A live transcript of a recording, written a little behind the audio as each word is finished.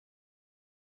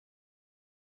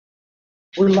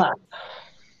We're live.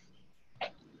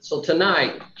 So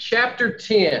tonight, chapter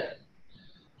 10,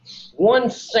 one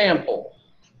sample,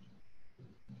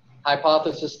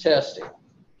 hypothesis testing.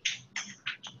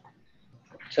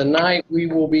 Tonight we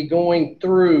will be going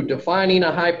through defining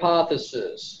a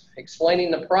hypothesis,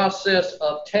 explaining the process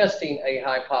of testing a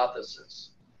hypothesis.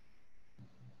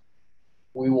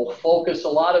 We will focus a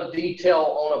lot of detail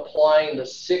on applying the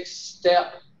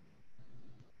 6-step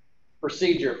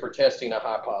procedure for testing a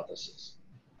hypothesis.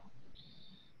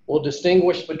 We'll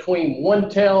distinguish between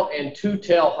one-tail and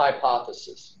two-tail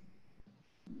hypothesis.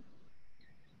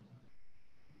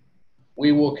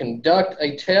 We will conduct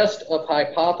a test of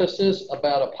hypothesis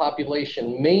about a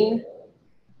population mean,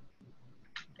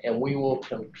 and we will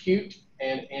compute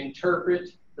and interpret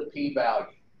the p-value.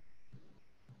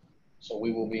 So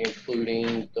we will be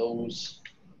including those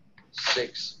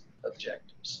 6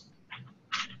 objectives.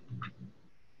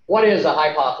 What is a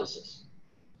hypothesis?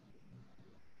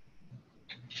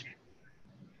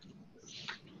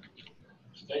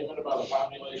 Statement about a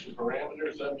population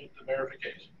parameter subject to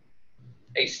verification.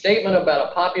 A statement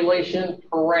about a population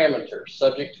parameter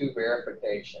subject to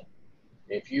verification.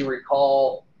 If you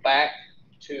recall back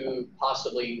to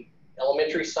possibly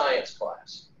elementary science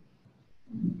class,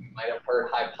 you might have heard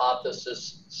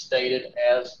hypothesis stated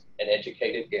as an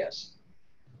educated guess.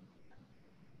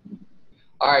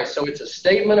 All right, so it's a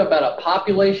statement about a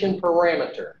population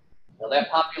parameter. Now that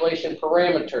population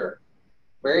parameter,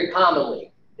 very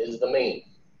commonly, is the mean.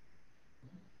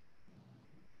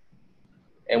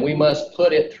 And we must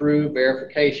put it through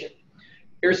verification.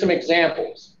 Here's some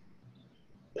examples.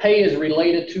 Pay is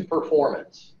related to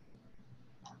performance.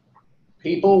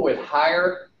 People with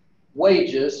higher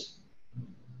wages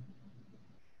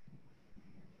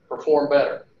perform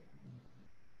better.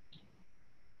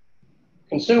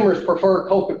 Consumers prefer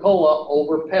Coca-Cola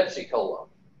over Pepsi-Cola.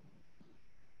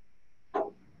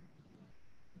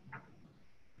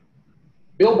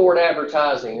 Billboard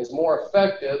advertising is more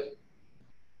effective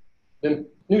than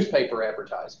newspaper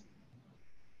advertising.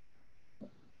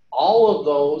 All of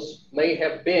those may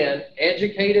have been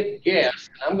educated guess.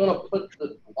 I'm going to put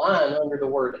the line under the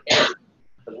word educated,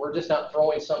 because we're just not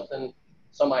throwing something,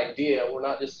 some idea.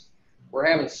 We're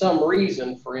having some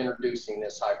reason for introducing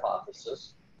this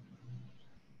hypothesis.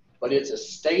 But it's a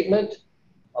statement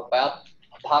about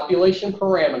a population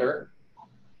parameter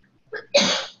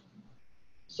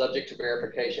subject to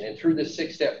verification. And through this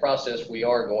 6-step process, we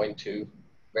are going to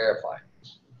verify.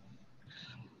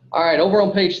 All right, over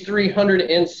on page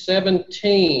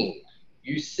 317,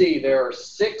 you see there are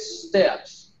 6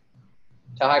 steps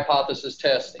to hypothesis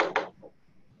testing.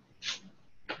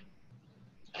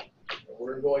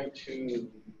 We're going to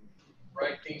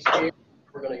write these here.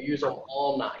 We're going to use them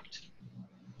all night.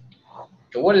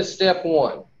 So what is step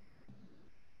 1?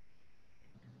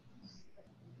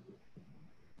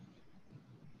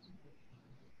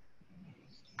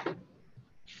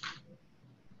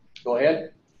 Go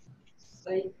ahead.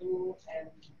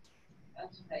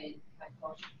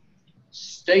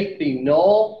 State the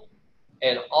null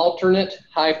and alternate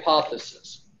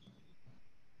hypothesis.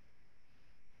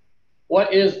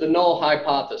 What is the null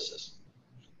hypothesis?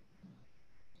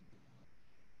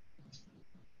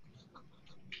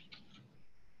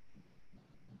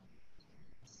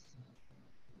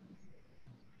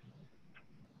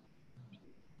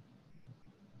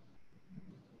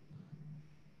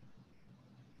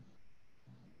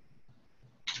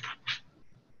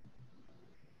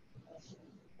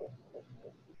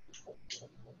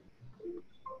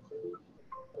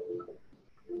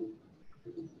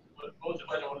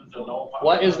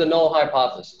 What is the null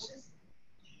hypothesis?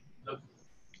 The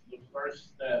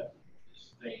first step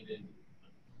is stated.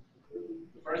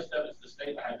 The first step is to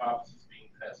state the hypothesis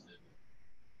being tested.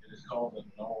 It is called the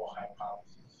null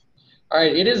hypothesis. All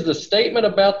right, it is the statement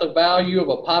about the value of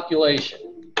a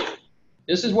population.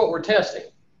 This is what we're testing.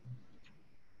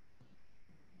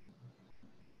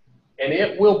 And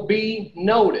it will be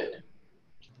noted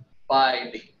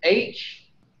by the H.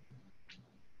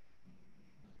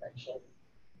 Actually,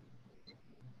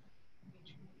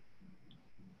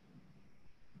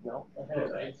 no.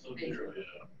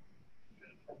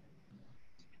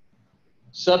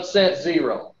 Subset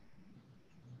 0.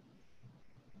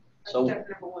 So, step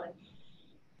number 1.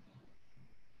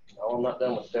 No, I'm not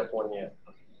done with step 1 yet.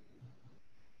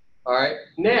 All right,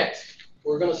 next,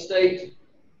 we're going to state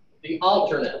the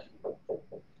alternate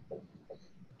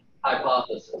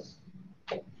hypothesis.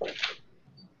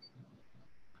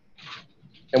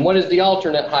 And what is the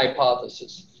alternate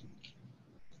hypothesis?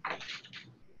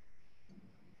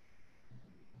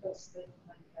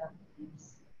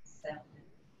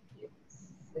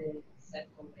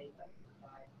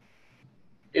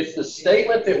 It's the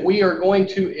statement that we are going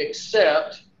to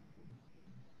accept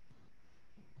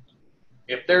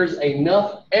if there's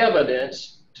enough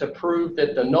evidence to prove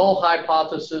that the null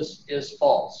hypothesis is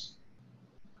false.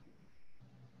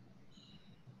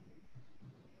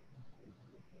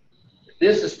 If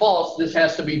this is false, this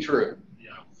has to be true.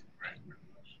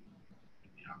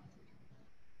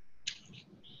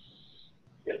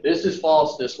 If this is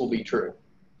false, this will be true.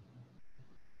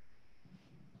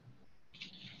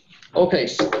 Okay,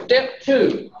 step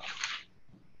 2.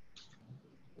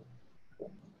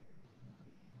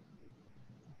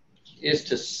 Is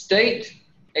to state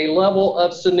a level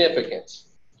of significance.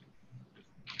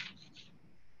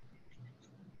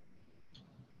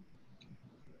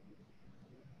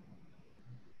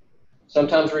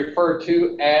 Sometimes referred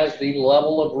to as the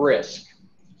level of risk.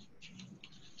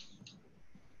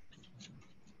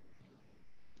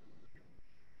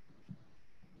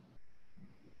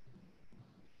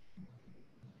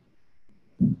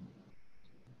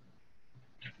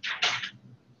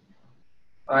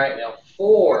 All right, now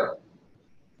 4.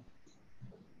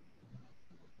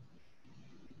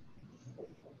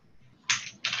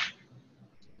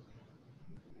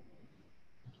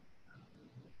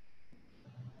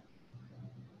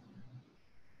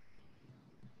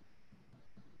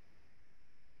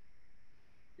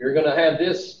 You're going to have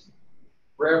this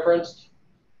referenced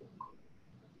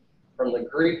from the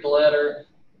Greek letter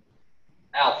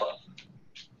alpha.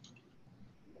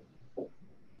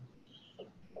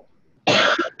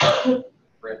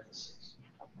 Parentheses.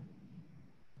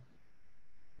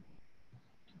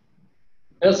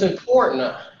 It's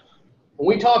important. When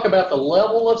we talk about the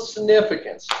level of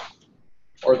significance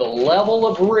or the level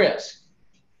of risk,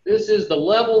 this is the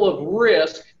level of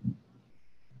risk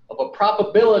of a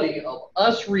probability of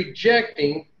us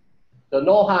rejecting the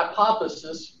null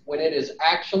hypothesis when it is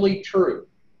actually true.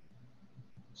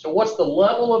 So what's the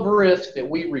level of risk that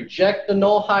we reject the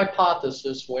null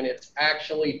hypothesis when it's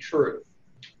actually true?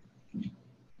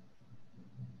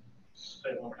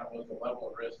 Say one more time, what's the level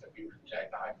of risk that we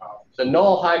reject the hypothesis? The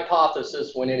null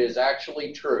hypothesis when it is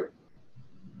actually true.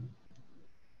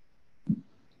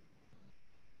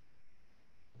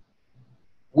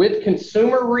 With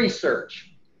consumer research,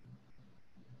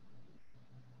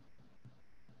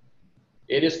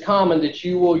 it is common that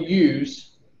you will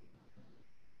use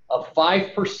a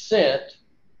 5%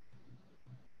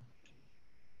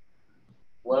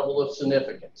 level of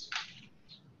significance.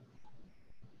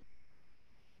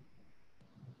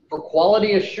 For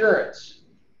quality assurance,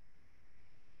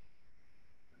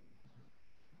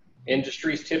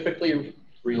 industries typically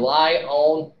rely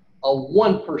on a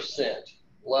 1%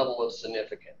 level of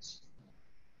significance.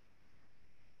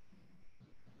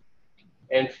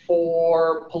 And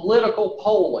for political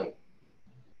polling,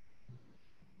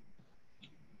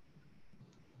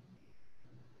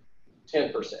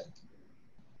 %10.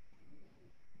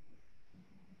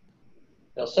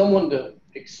 Now, someone to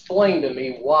explain to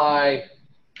me why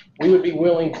we would be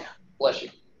willing, bless you.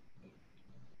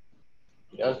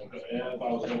 Yeah?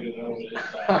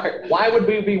 Why would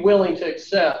we be willing to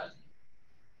accept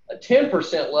a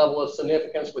 10% level of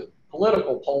significance with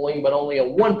political polling, but only a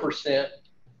 1%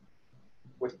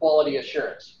 with quality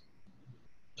assurance?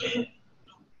 You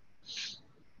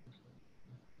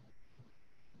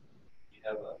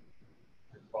have a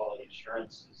good quality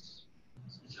assurance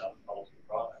is a faulty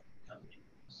product.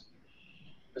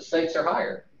 The stakes are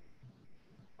higher.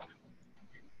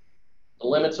 The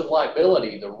limits of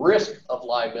liability, the risk of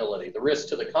liability, the risk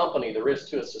to the company, the risk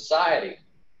to a society.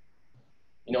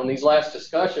 You know, in these last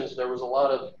discussions, there was a lot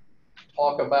of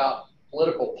talk about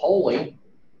political polling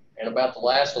and about the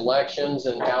last elections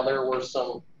and how there were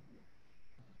some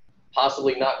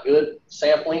possibly not good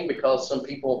sampling because some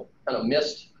people kind of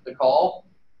missed the call.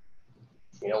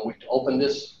 You know, we opened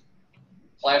this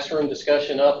classroom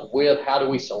discussion up with how do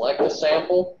we select a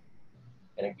sample?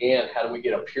 And again, how do we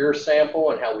get a pure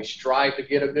sample and how we strive to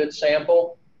get a good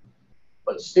sample?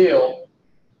 But still,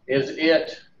 is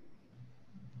it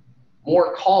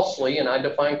more costly, and I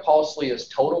define costly as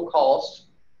total cost,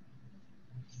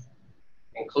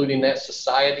 including that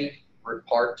society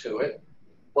part to it,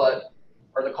 but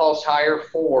are the costs higher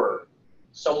for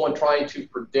someone trying to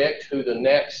predict who the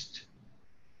next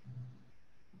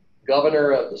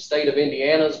governor of the state of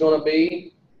Indiana is going to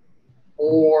be,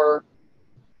 or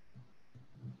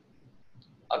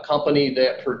a company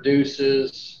that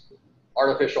produces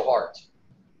artificial hearts?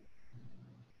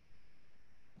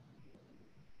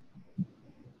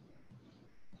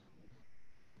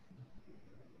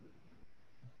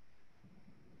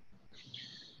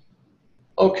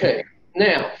 Okay,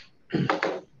 now,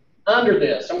 under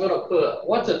this, I'm going to put,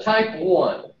 what's a type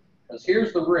 1? Because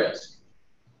here's the risk.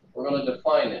 we're going to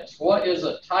define this. What is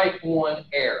a type 1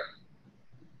 error?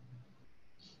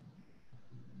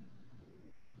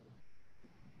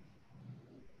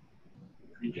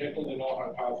 Rejecting the null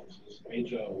hypothesis,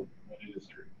 HO, when it is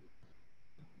true.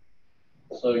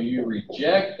 So you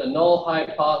reject the null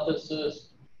hypothesis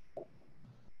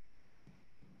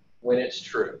when it's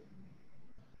true.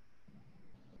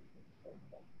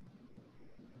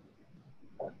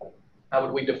 How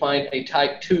would we define a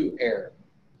type 2 error?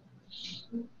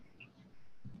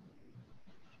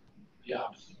 The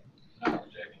opposite.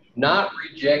 Not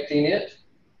rejecting it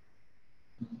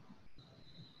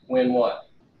when what?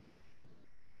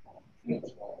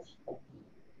 It's false.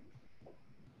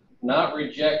 Not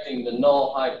rejecting the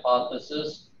null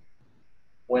hypothesis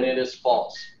when it is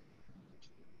false.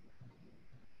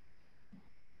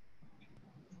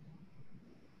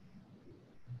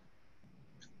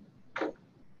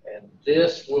 And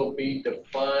this will be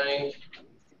defined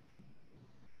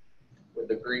with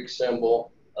the Greek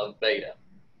symbol of beta.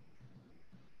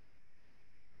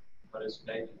 What is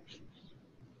beta?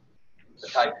 It's a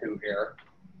type 2 error.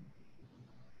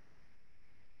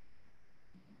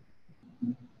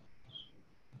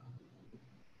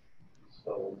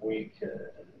 So we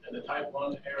could And the type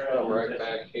 1 error. come right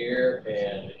back here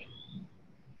and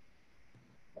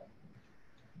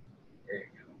there you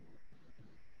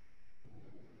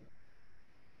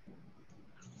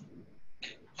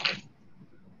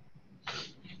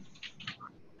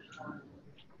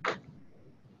go.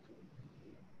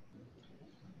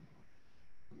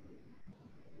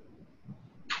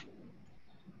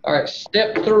 All right,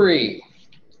 step 3.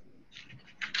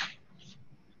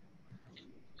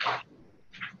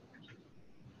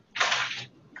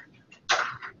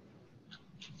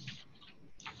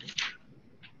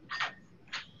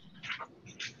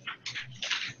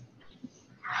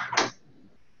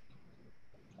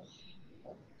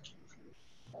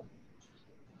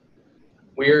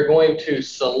 We are going to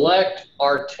select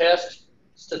our test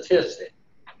statistic.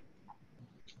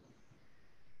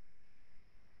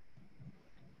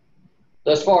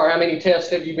 Thus far, how many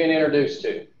tests have you been introduced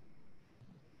to?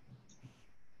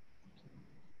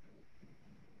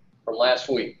 From last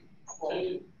week.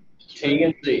 T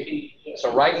and Z.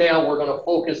 So right now, we're going to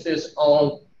focus this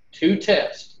on 2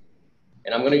 tests.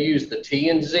 And I'm going to use the T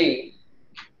and Z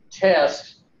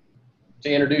test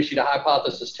to introduce you to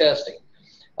hypothesis testing.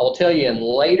 I will tell you in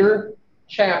later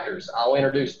chapters, I'll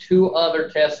introduce 2 other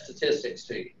test statistics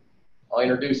to you. I'll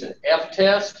introduce an F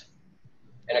test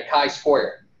and a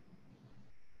chi-square.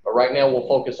 But right now, we'll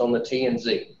focus on the T and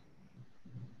Z.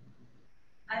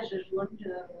 I just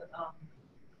wonder,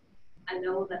 I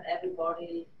know that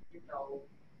everybody,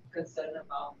 concerned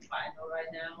about the final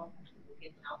right now,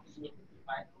 looking how to look at the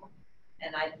final.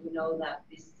 And I do know that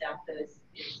this chapter is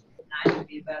going to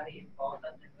be very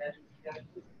important and very good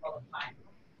for the final.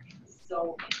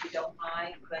 So if you don't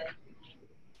mind, when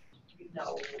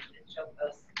show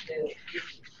us the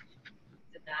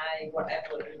deny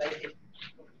whatever related to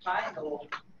the final,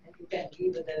 and you can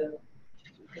give the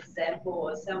example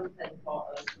or something for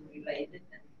us to relate it.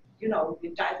 And we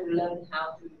try to learn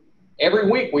how to.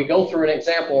 Every week we go through an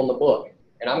example in the book,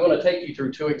 and I'm going to take you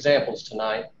through 2 examples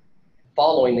tonight,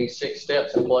 following these 6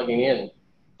 steps and plugging in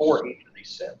for each of these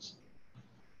steps.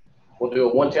 We'll do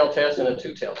a 1-tail test and a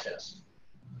 2-tail test.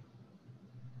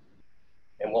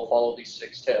 And we'll follow these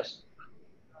 6 tests.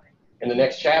 In the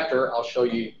next chapter, I'll show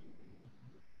you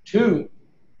 2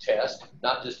 tests,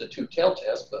 not just a 2-tail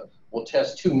test, but we'll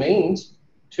test 2 means,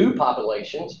 2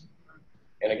 populations,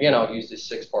 and again, I'll use this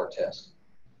 6-part test.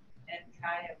 And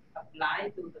try to apply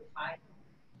to the final,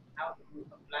 how to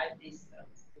apply these to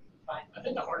the final. I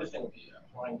think the hardest thing would be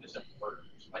applying this in words.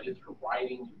 I did the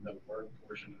writing the word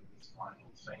portion of this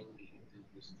final, saying we did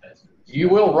this test. You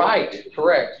will write,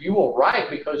 correct. You will write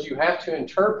because you have to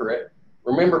interpret.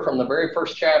 Remember from the very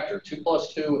first chapter, 2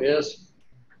 plus 2 is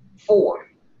 4.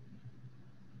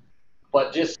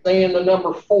 But just saying the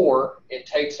number 4, it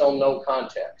takes on no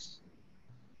context.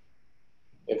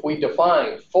 If we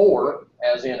define 4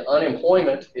 as in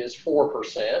unemployment is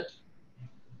 4%,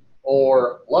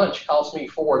 or lunch cost me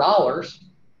 $4,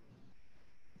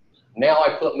 now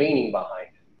I put meaning behind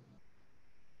it.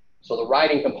 So the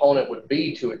writing component would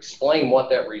be to explain what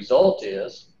that result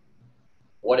is,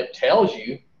 what it tells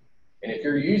you, and if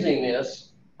you're using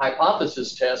this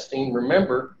hypothesis testing,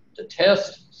 remember to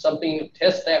test something,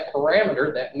 test that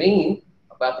parameter, that mean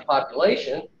about the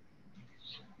population,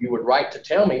 you would write to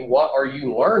tell me what are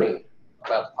you learning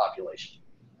about the population.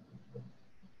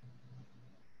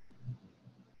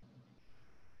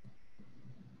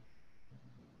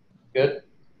 Good?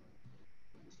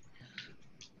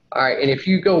 All right, and if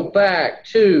you go back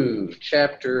to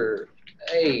chapter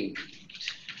 8.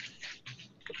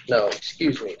 No,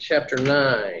 excuse me, chapter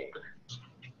 9.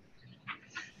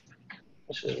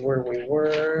 This is where we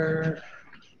were.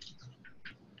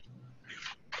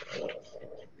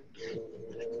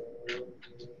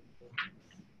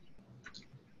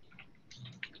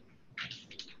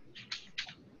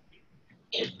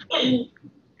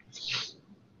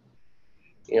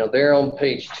 You know, they're on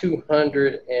page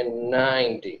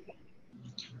 290.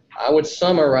 I would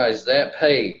summarize that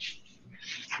page.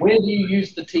 When do you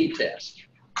use the t-test?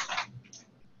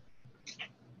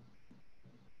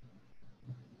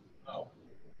 Oh,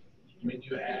 when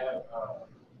you have,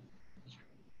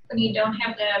 When you don't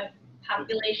have the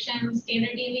population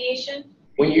standard deviation?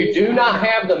 When you do not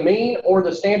have the mean or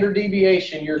the standard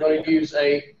deviation, you're going to use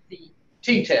a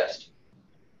t-test.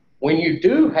 When you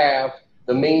do have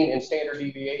the mean and standard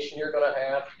deviation, you're going to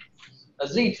have a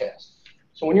z-test.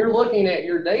 So when you're looking at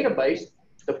your database,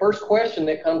 the first question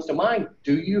that comes to mind,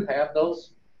 do you have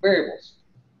those variables?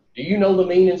 Do you know the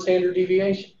mean and standard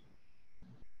deviation?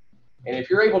 And if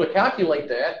you're able to calculate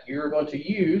that, you're going to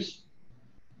use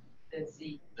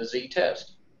the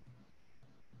z-test.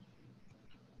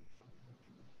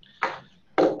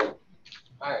 All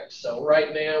right, so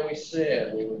right now we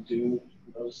said we would do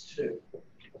those two.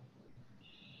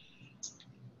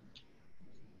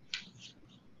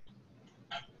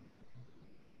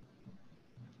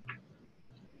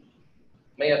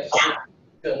 May have to switch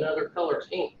to another color's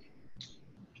ink.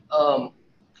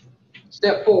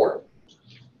 Step 4.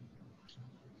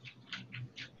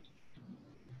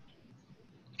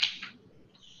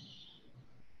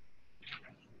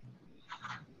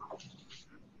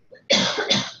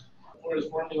 or is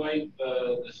formulate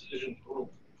the decision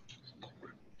rule.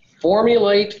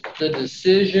 Formulate the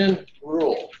decision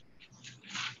rule.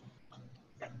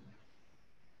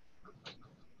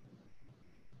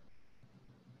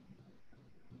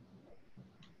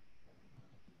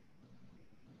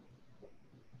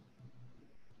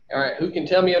 All right, who can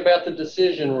tell me about the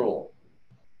decision rule?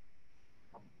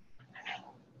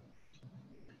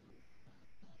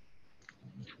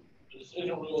 The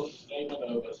decision rule is a statement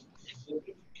of a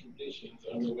specific conditions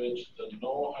under which the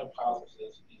null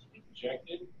hypothesis is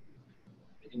rejected,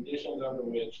 the conditions under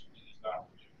which it is not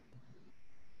rejected.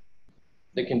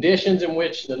 The conditions in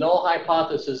which the null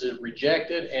hypothesis is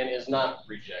rejected and is not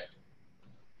rejected.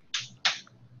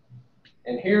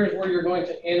 And here's where you're going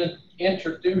to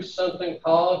introduce something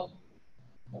called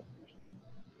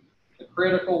the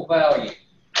critical value.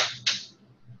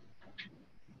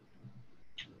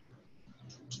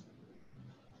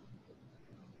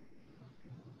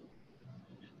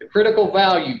 The critical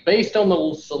value, based on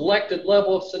the selected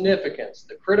level of significance,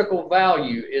 the critical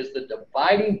value is the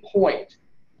dividing point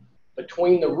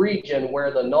between the region where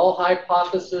the null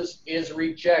hypothesis is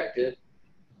rejected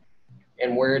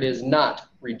and where it is not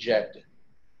rejected.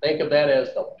 Think of that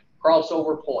as the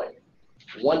crossover point.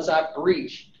 Once I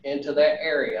breach into that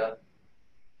area,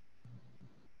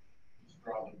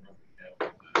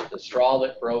 the straw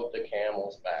that broke the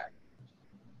camel's back.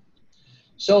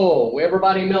 So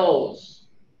everybody knows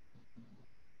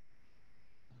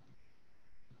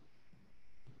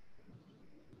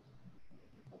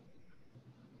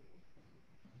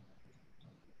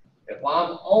if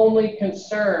I'm only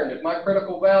concerned, if my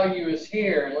critical value is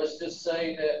here, and let's just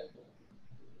say that,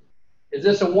 is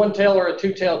this a one-tail or a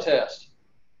two-tail test?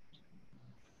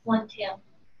 One tail.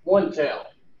 One tail.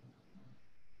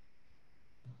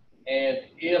 And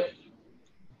if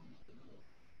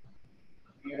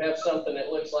you have something that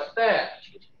looks like that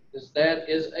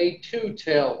is a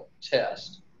two-tail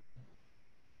test.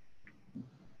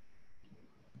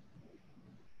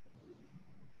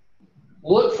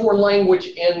 Look for language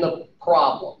in the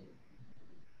problem.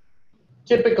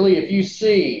 Typically, if you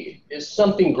see is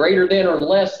something greater than or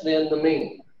less than the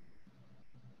mean,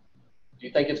 do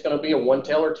you think it's going to be a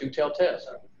one-tail or two-tail test?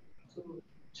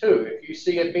 Two. If you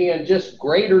see it being just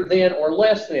greater than or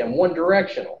less than, one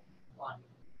directional. One.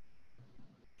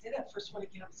 Say that first one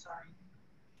again, I'm sorry.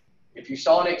 If you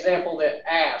saw an example that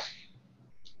asked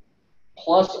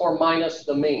plus or minus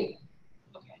the mean.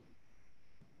 Okay.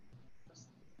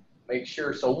 Make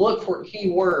sure, so look for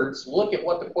keywords, look at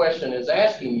what the question is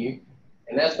asking you,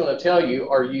 and that's going to tell you,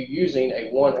 are you using a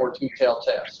one or two-tail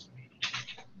test?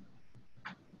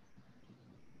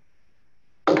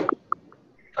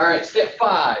 All right, step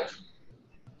 5.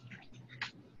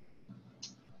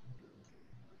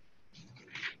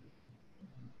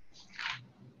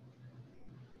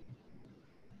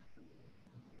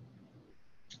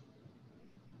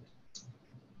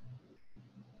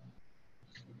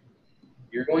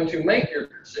 You're going to make your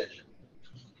decision.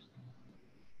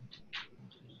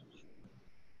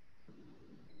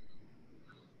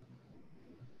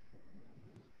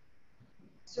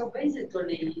 So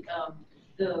basically,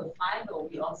 the final,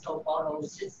 we also follow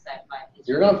 6-step like this.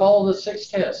 You're going to follow the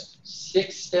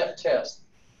 6-step test.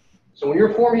 So when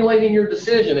you're formulating your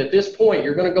decision, at this point,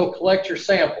 you're going to go collect your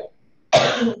sample.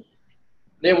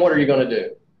 Then what are you going to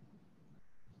do?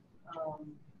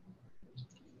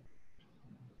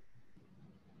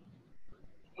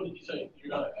 What did you say? You're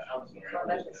gonna,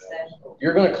 Collect the sample.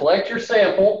 You're going to collect your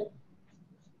sample.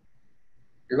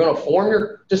 You're going to form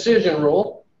your decision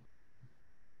rule.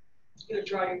 You're gonna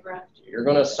draw your graph. You're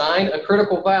going to assign a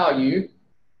critical value.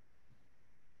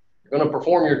 You're going to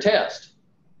perform your test.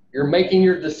 You're making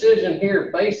your decision here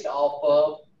based off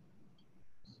of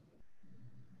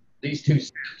these 2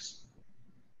 steps.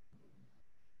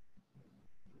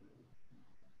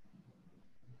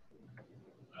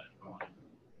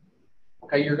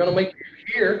 Okay, you're going to make,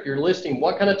 here, you're listing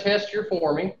what kind of test you're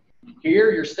forming. Here,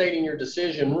 you're stating your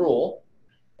decision rule.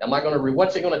 Am I going to,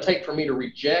 what's it going to take for me to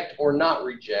reject or not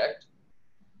reject?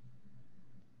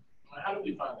 How do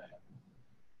we find that?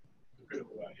 The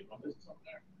critical value. This is something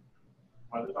there.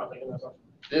 Am I just not thinking that's something?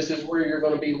 This is where you're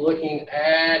going to be looking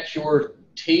at your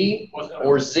T or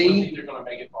What's Z. either going to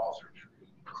make it false or true?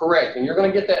 Correct, and you're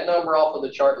going to get that number off of the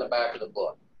chart in the back of the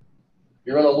book.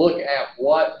 You're going to look at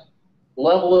what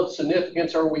level of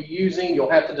significance are we using. You'll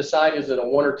have to decide, is it a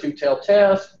 1 or 2 tail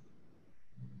test?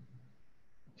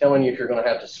 Telling you if you're going to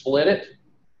have to split it.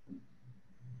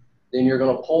 Then you're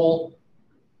going to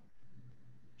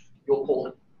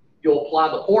you'll apply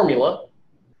the formula,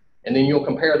 and then you'll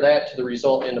compare that to the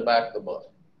result in the back of the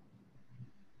book.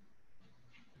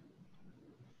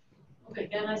 Okay,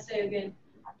 can I say again?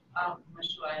 I'm not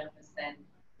sure I understand.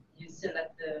 You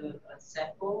select the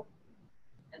sample,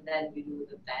 and then we do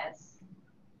the test,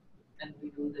 and we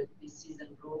do the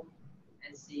decision rule,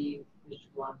 and see which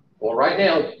one. Well, right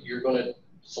now, you're going to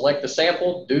select the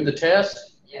sample, do the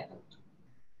test, Yeah.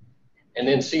 and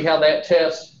then see how that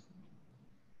test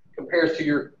compares to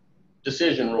your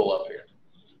decision rule up here.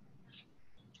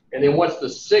 And then what's the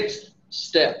 6th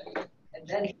step? And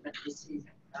then the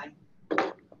decision, right?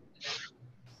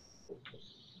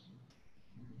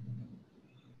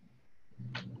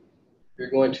 You're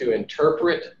going to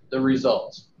interpret the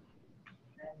results.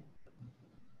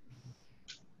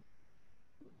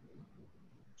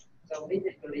 So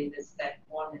basically, the step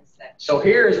 1 and step 2. So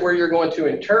here is where you're going to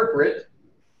interpret.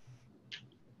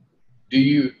 Do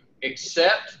you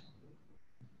accept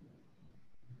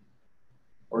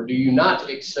or do you not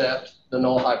accept the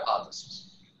null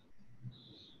hypothesis?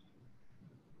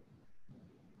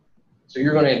 So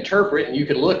you're going to interpret, and you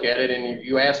can look at it and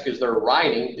you ask, is there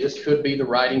writing? This could be the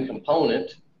writing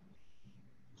component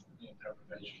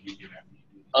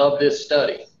of this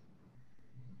study.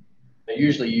 Now,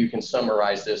 usually you can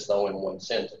summarize this, though, in 1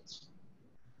 sentence.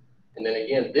 And then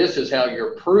again, this is how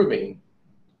you're proving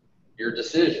your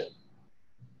decision.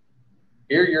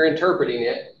 Here you're interpreting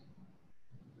it.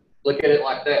 Look at it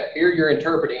like that. Here you're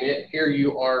interpreting it. Here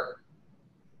you are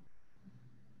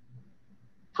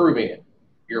proving it.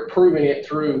 You're proving it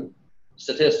through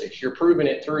statistics. You're proving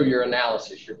it through your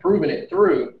analysis. You're proving it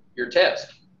through your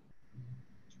test.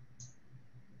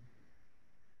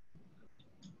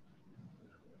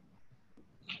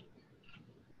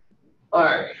 All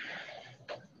right.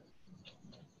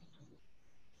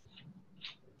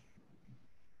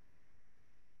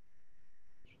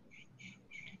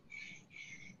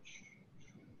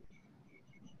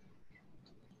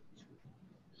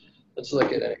 Let's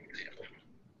look at an example.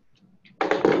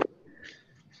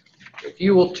 If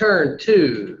you will turn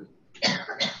to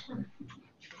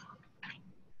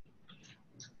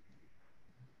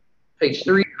page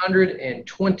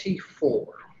 324.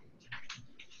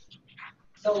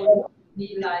 So it would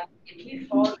be like, if we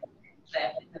follow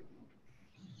that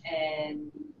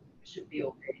and it should be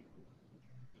okay.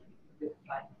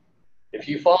 If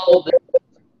you follow the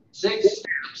 6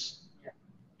 steps,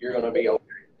 you're going to be okay.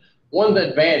 One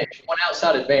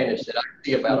outside advantage that I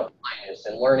see about applying this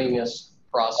and learning this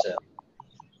process,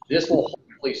 this will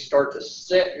hopefully start to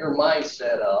set your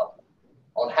mindset up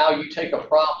on how you take a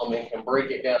problem and can break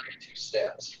it down into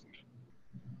steps.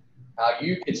 How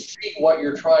you can see what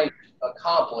you're trying to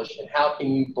accomplish and how can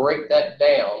you break that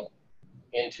down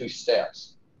into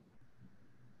steps.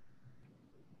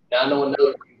 Now, I know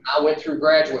I went through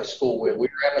graduate school with. We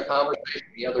were having a conversation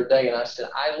the other day, and I said,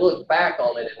 I look back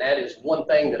on it, and that is one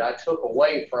thing that I took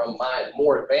away from my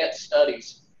more advanced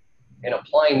studies in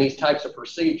applying these types of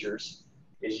procedures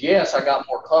is, yes, I got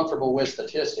more comfortable with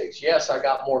statistics. Yes, I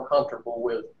got more comfortable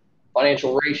with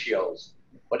financial ratios.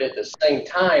 But at the same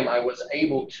time, I was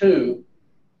able to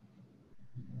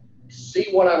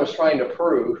see what I was trying to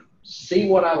prove, see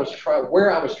what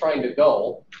where I was trying to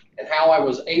go, and how I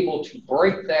was able to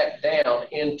break that down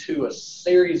into a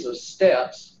series of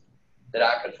steps that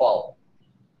I could follow.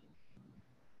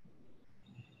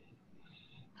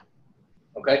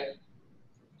 Okay?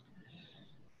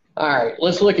 All right,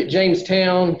 let's look at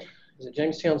Jamestown. Is it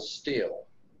Jamestown Steel?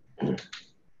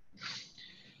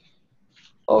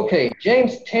 Okay,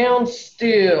 Jamestown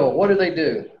Steel, what do they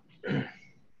do?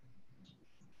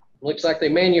 Looks like they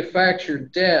manufacture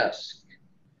desks.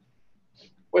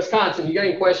 Wisconsin, you got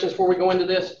any questions before we go into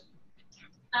this?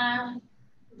 Nope,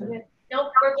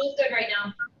 we're both good right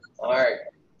now. All right.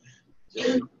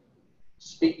 Just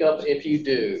speak up if you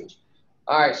do.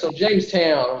 All right, so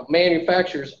Jamestown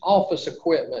manufactures office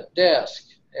equipment,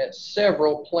 desks at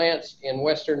several plants in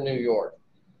Western New York.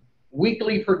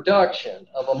 Weekly production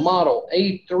of a model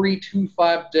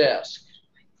A325 desk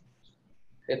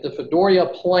at the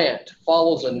Fedoria plant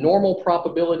follows a normal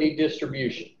probability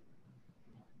distribution.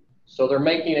 So they're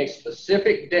making a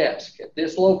specific desk at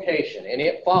this location, and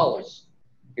it follows,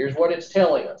 here's what it's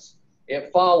telling us,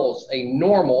 it follows a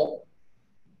normal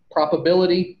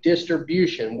probability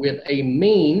distribution with a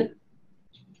mean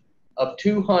of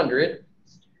 200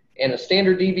 and a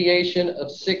standard deviation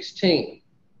of 16.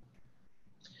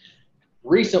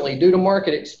 Recently, due to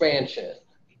market expansion,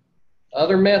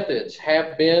 other methods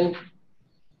have been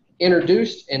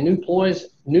introduced and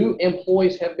new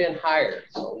employees have been hired.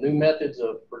 So new methods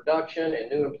of production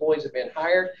and new employees have been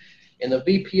hired. And the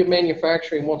VP of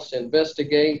Manufacturing wants to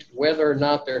investigate whether or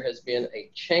not there has been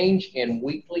a change in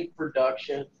weekly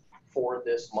production for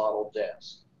this model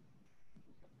desk.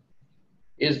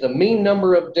 Is the mean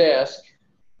number of desks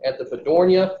at the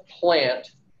Fedoria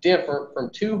plant different from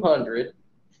 200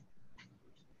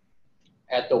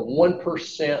 at the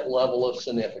 1% level of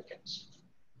significance?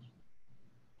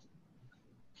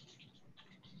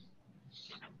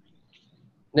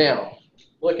 Now,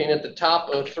 looking at the top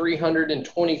of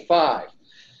 325,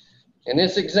 in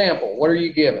this example, what are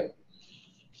you given?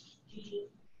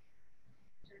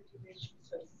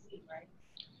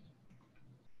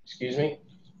 Excuse me?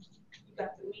 You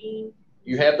got the mean.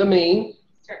 You have the mean.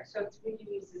 So we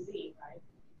can use the Z, right?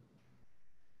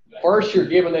 First, you're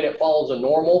given that it follows a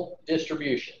normal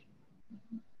distribution.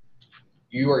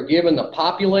 You are given the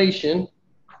population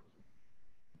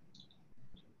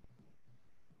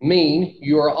mean.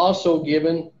 You are also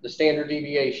given the standard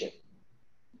deviation.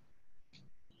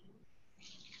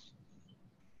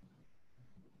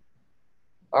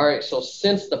 All right, so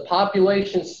since the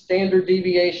population standard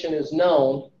deviation is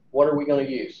known, what are we going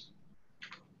to use?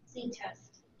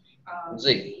 Z-test.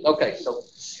 Z. Okay, so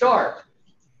start.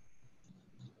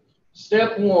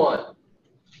 Step one.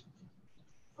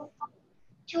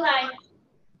 Too high.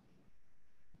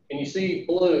 Can you see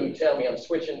blue? Tell me, I'm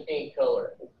switching ink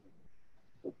color.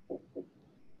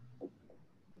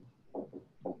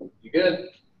 You good?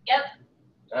 Yep.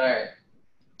 All right.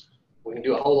 We can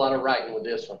do a whole lot of writing with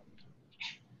this one.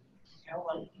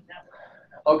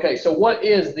 Okay, so what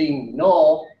is the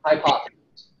null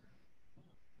hypothesis?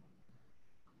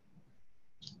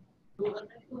 200.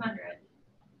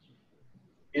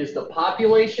 Is the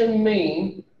population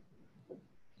mean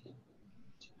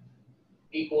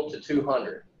equal to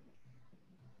 200?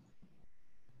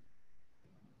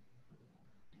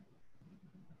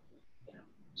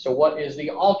 So what is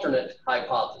the alternate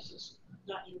hypothesis?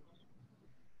 Not equal.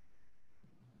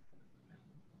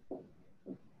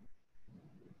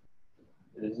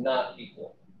 It is not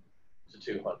equal to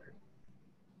 200.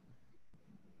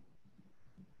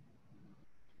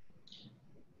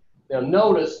 Now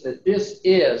notice that this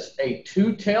is a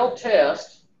two-tailed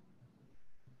test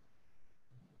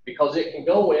because it can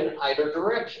go in either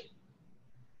direction.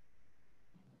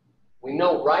 We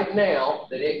know right now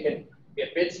that it can, if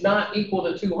it's not equal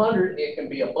to 200, it can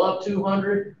be above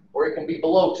 200 or it can be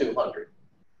below 200.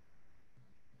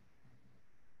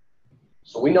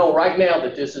 So we know right now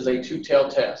that this is a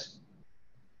two-tailed test.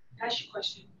 Can I ask you a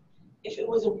question? If it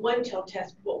was a one-tailed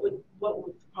test, what would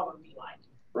the problem be like?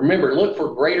 Remember, look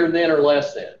for greater than or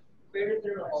less than. Greater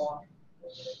than or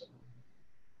less?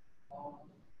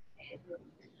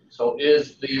 So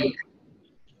is the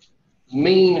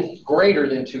mean greater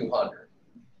than 200?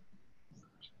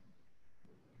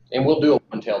 And we'll do a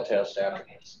one-tailed test after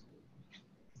this.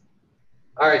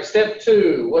 All right, step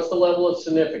two, what's the level of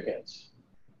significance?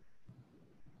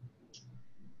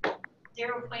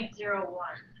 0.01.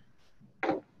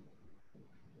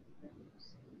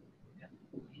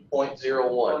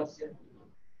 0.01.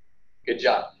 Good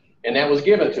job. And that was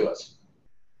given to us.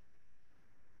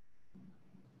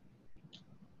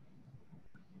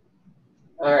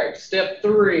 All right, step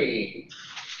three,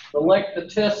 select the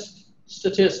test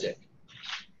statistic.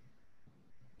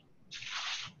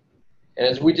 And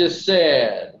as we just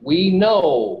said, we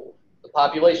know the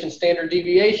population standard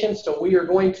deviation, so we are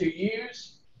going to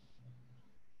use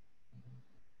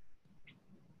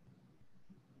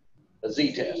a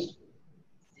z-test.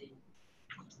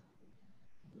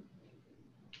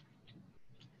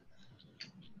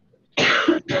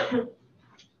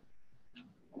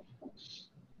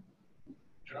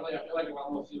 Charlie, I feel like I'm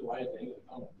almost see why I think it's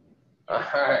All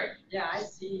right. Yeah, I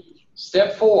see.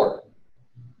 Step 4.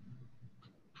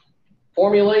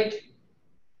 Formulate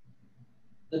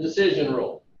the decision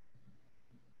rule.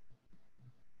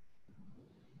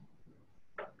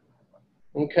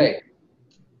 Okay,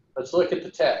 let's look at the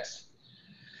text.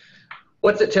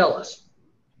 What's it tell us?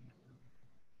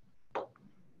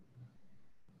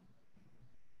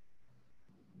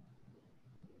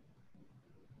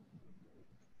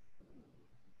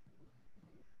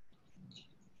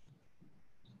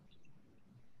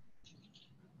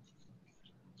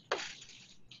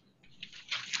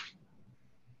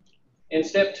 In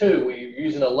step 2, we're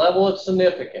using a level of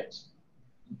significance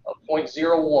of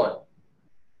 0.01.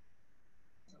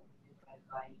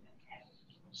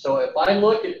 So if I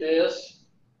look at this,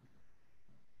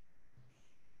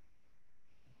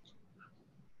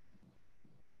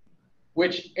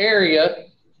 which area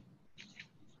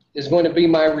is going to be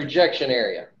my rejection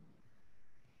area?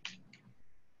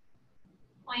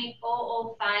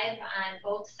 0.005 on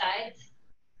both sides.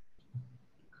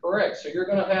 Correct. So you're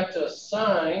going to have to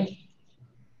assign,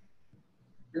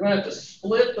 you're going to have to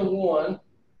split the 1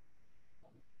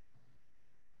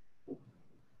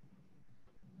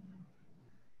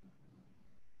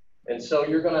 and so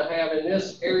you're going to have in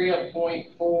this area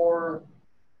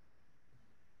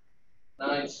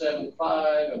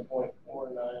 0.4975 and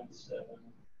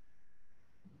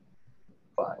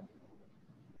 0.4975.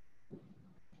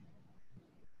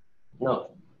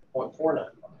 No, 0.495.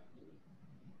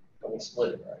 Let me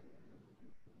split it right.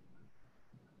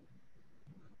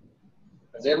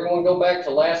 Does everyone go back to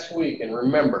last week and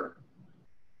remember,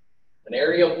 an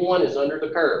area of 1 is under the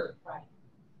curve. Right.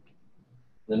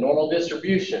 The normal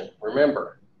distribution,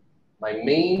 remember, my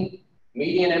mean,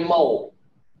 median, and mode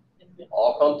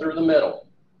all come through the middle.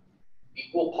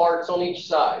 Equal parts on each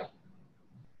side.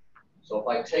 So if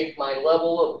I take my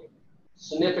level of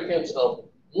significance of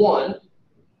 1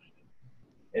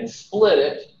 and split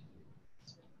it,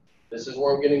 this is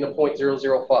where I'm getting the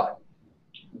 0.005.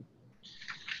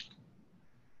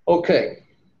 Okay,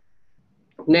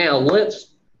 now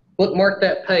let's bookmark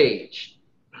that page.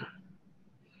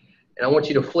 And I want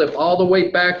you to flip all the way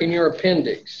back in your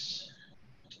appendix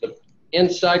to the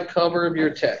inside cover of your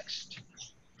text.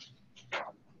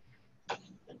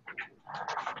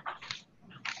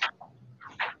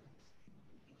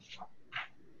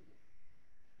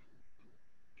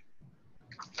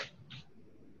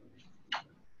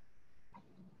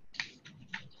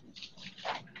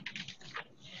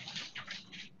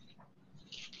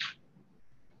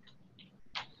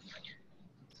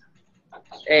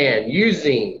 And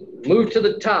move to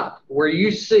the top where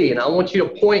you see, and I want you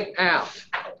to point out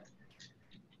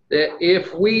that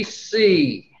if we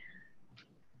see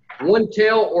one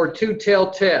tail or two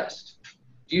tail test,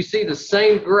 do you see the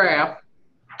same graph?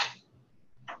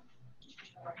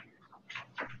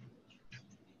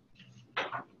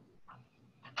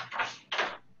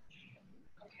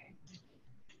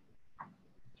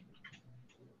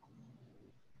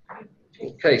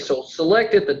 Okay, so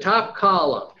select at the top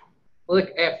column. Look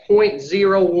at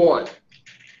 0.01.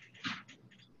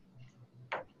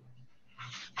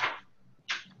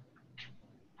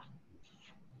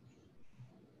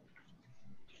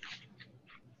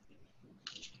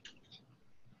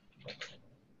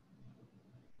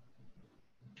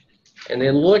 And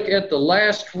then look at the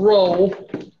last row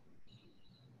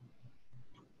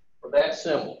for that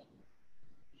symbol,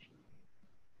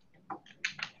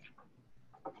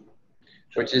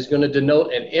 which is going to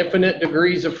denote an infinite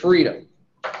degrees of freedom.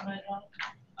 I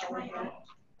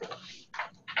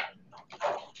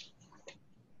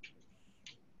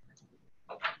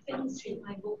don't see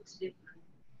my books different.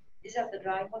 Is that the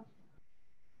dry one?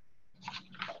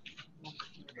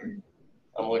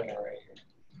 I'm looking right here.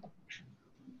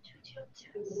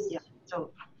 Yeah,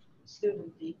 so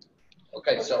student D.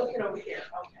 Okay, I'm so, looking over here,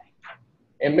 okay.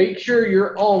 and make sure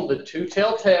you're on the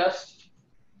two-tail test.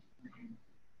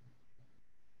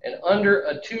 And under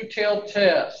a two-tail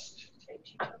test,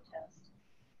 at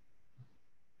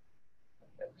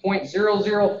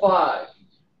 0.005,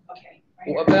 Okay.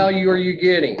 what value are you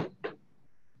getting?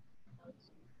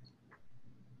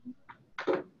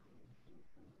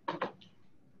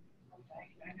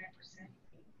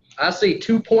 I see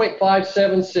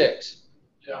 2.576.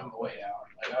 Yeah, I'm way out.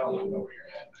 Like, I don't know where you're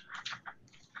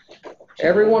at.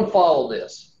 Everyone follow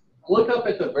this. Look up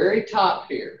at the very top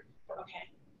here. Okay.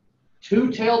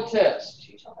 Two-tailed test.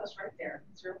 Two tail test right there,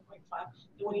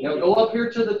 0.5. Now go up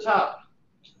here to the top.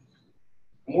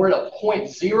 We're at a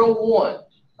 0.01.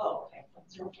 Oh, okay.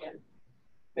 0.1.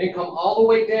 Then come all the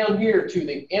way down here to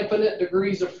the infinite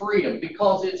degrees of freedom,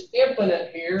 because it's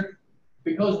infinite here,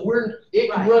 because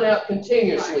it can run out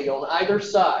continuously on either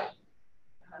side.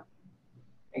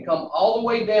 And come all the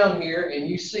way down here and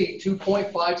you see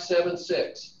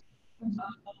 2.576.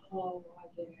 Oh, I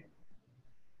get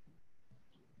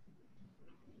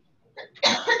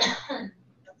it.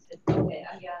 Okay,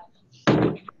 I got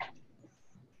it.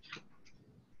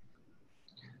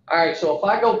 All right, so if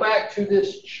I go back to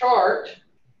this chart,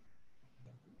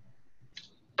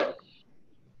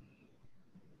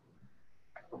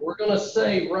 we're going to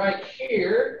say right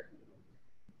here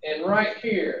and right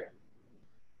here.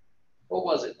 What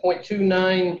was it?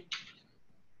 0.29,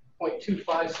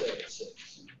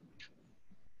 0.2576.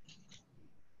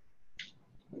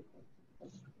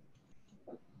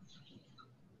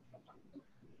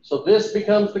 So this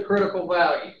becomes the critical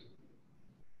value.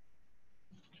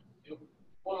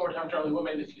 One more time, Charlie, what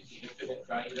made this use the infinite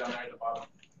value down there at the bottom?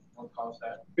 What caused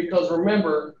that? Because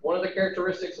remember, one of the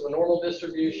characteristics of a normal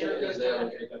distribution is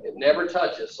that it never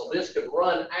touches. So this could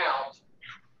run out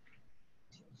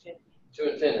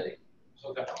to infinity.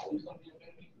 So that's always going to be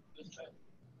infinity?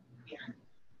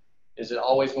 Is it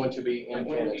always going to be Like when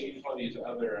we infinity? use one of these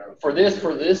other. For this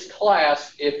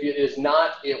class, if it is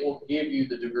not, it will give you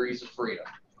the degrees of freedom.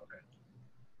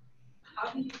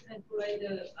 How do you calculate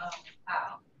the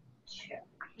check?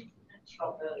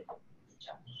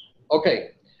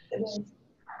 Okay.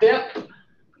 Step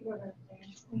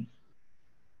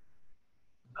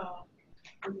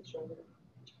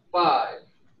 5.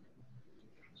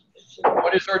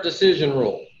 What is our decision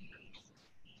rule?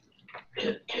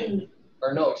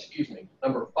 Or no, excuse me,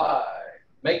 number 5,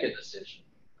 make a decision.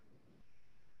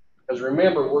 Because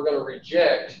remember, we're going to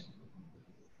reject.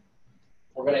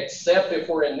 We're going to accept if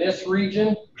we're in this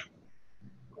region.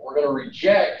 We're going to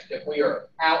reject if we are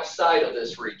outside of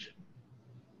this region.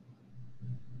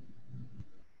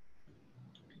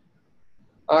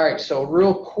 All right, so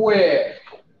real quick,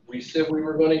 we said we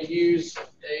were going to use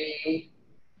a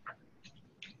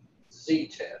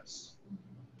z-test.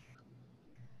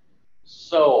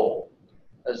 So,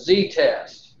 a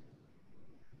z-test.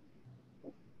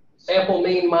 Sample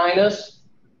mean minus.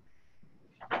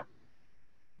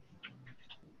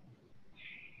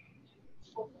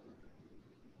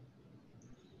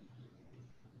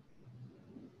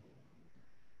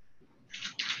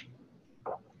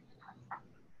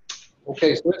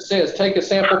 Okay, so it says take a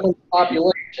sample from the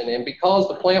population, and because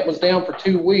the plant was down for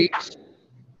 2 weeks,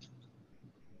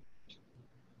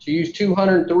 to use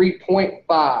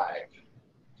 203.5.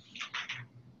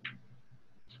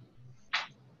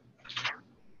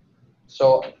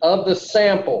 So of the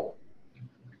sample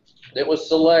that was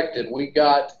selected, we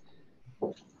got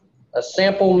a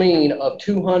sample mean of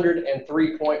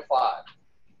 203.5.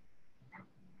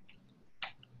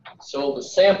 So the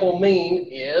sample mean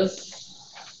is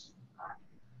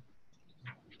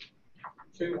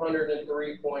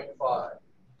 203.5.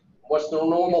 What's the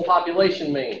normal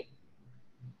population mean?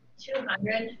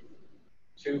 200.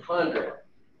 200.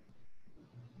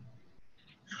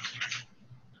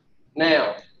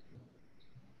 Now,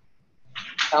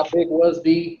 how big was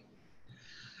the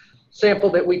sample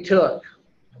that we took?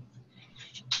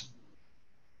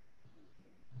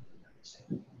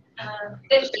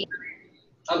 50.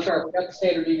 I'm sorry, we got the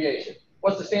standard deviation.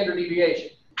 What's the standard deviation?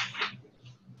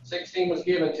 16 was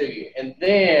given to you. And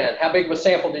then, how big of a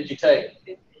sample did you take?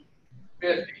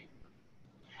 50.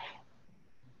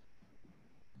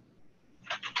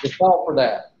 Just solve for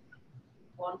that.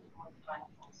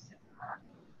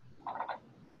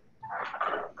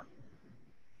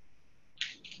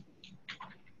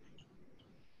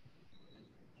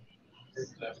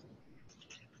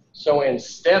 So in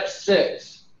step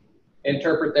 6,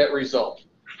 interpret that result.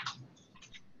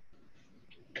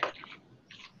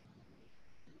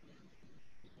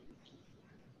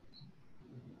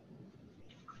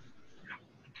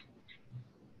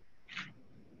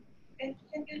 Can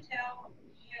you tell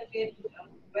here again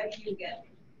when you get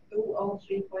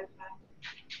 203.5?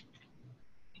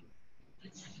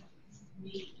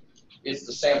 It's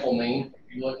the sample mean.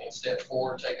 If you look at step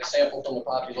 4, take a sample from the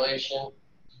population.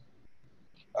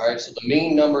 All right, so the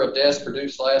mean number of deaths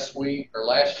produced last week or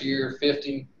last year,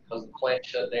 50, because the plant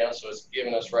shut down, so it's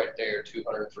giving us right there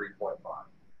 203.5.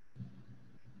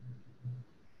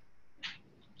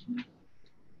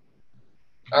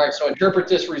 All right, so interpret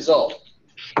this result.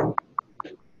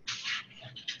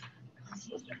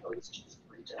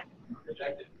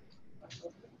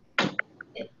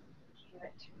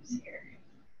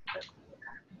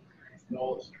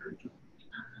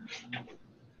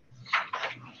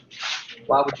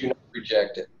 Why would you not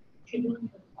reject it?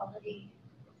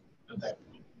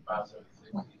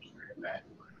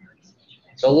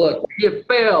 So look, we have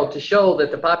failed to show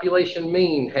that the population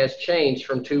mean has changed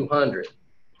from 200. To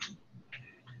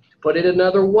put it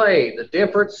another way, the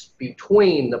difference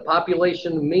between the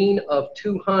population mean of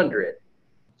 200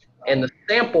 and the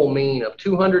sample mean of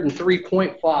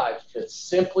 203.5 could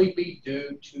simply be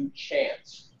due to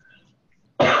chance.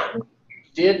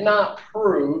 Did not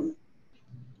prove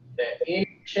that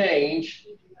any change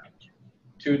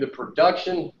to the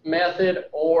production method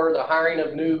or the hiring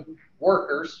of new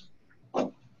workers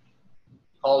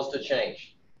caused a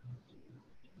change.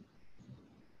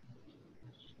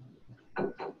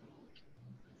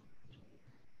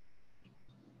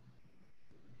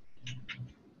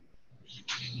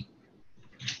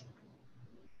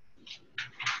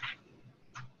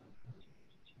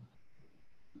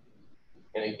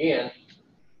 And again,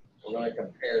 we're going to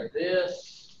compare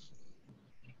this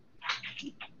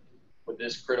with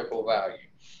this critical value.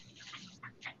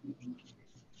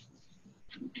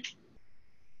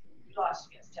 You lost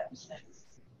me at 10%.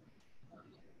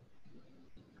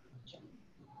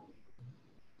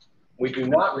 We do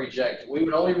not reject it. We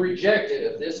would only reject it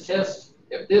if this test,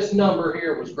 if this number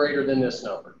here was greater than this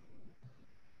number.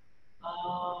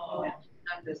 Oh,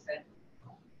 understand.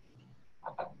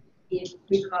 It's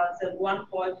because the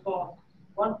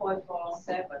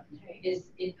 1.47 is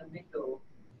in the middle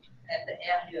at the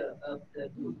area of the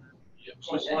group. Yeah,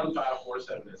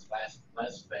 0.1547 is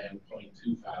less than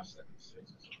 0.2576.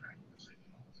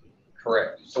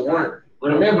 Correct. So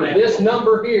remember, this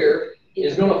number here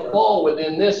is going to fall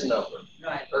within this number.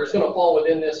 Right. Or it's going to fall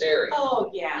within this area. Oh,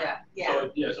 yeah, yeah.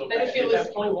 So But if it if was-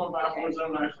 that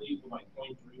 0.1547 actually equal like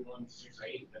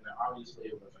 0.3168, then obviously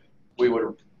it would. We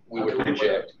would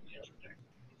reject.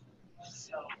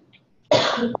 So,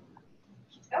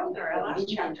 that was our last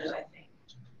chapters, I think.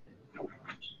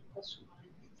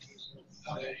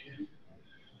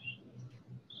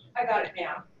 I got it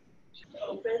now.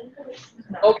 Open.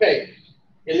 Okay.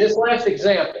 In this last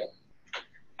example,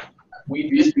 we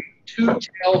did the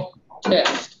two-tail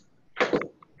test.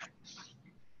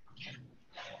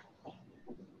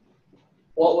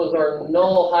 What was our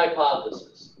null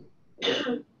hypothesis?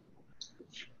 That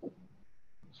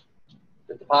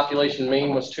the population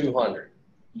mean was 200.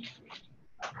 And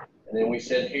then we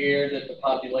said here that the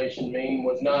population mean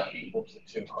was not equal to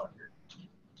 200.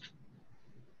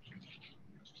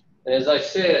 And as I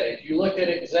said, if you look at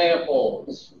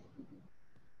examples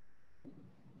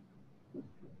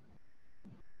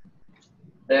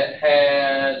that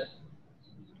had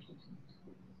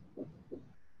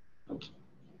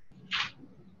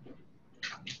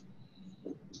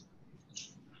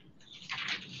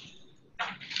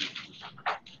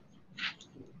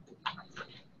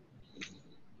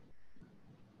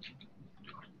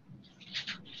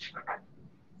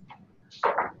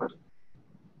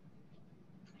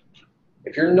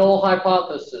if your null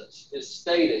hypothesis is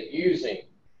stated using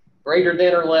greater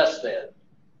than or less than,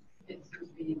 It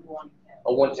should be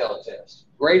a one-tailed test.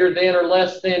 Greater than or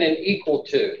less than and equal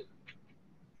to,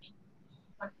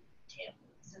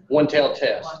 one-tailed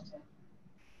test.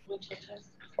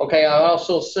 Okay, I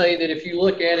also say that if you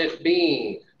look at it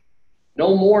being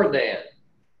no more than,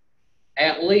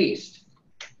 at least,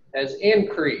 has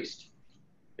increased,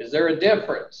 is there a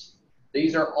difference?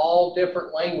 These are all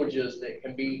different languages that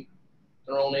can be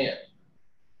thrown in.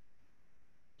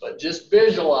 But just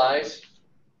visualize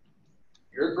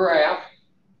your graph,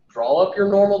 draw up your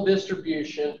normal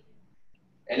distribution,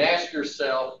 and ask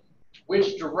yourself,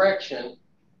 which direction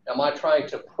am I trying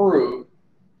to prove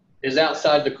is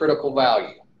outside the critical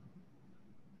value?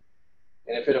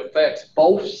 And if it affects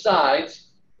both sides,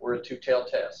 we're a two-tailed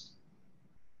test.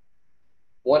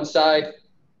 One side,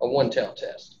 a one-tailed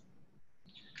test.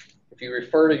 If you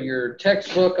refer to your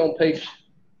textbook on page,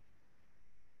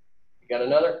 you got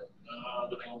another?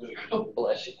 Oh,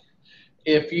 bless you.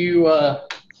 If you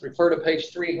refer to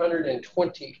page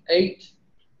 328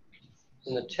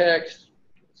 in the text,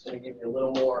 it's going to give you a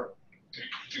little more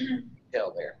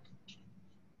detail there.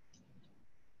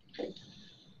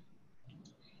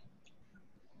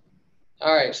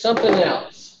 All right, something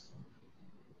else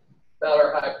about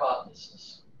our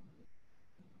hypothesis.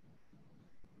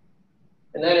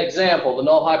 In that example, the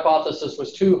null hypothesis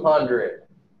was 200,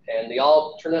 and the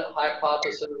alternate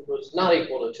hypothesis was not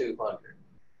equal to 200.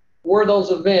 Were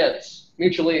those events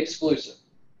mutually exclusive?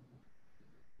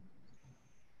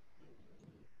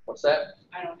 What's that?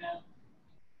 I don't know.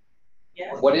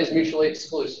 Yes. What is mutually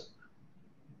exclusive?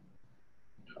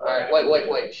 All right,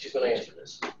 wait. She's going to answer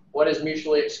this. What is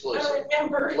mutually I exclusive?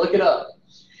 don't remember. Look it up.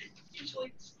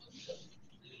 Mutually exclusive.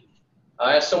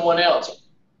 I asked someone else.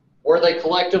 Were they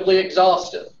collectively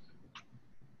exhaustive?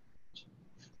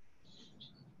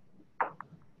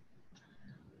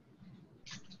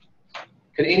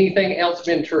 Could anything else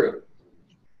been true?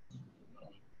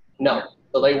 No.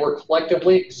 So they were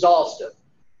collectively exhaustive.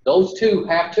 Those two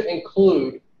have to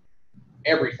include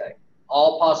everything,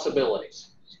 all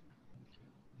possibilities.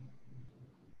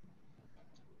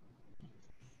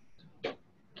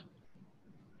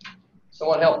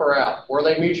 Someone help her out. Were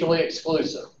they mutually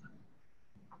exclusive?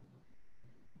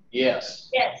 Yes.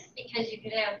 Yes, because you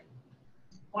could have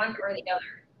one or the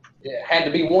other. It had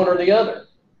to be one or the other.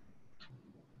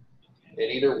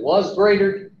 It either was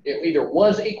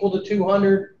equal to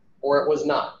 200 or it was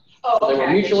not. Oh, They were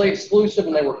okay. mutually exclusive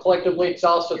and they were collectively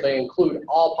exhaustive. They include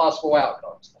all possible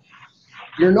outcomes.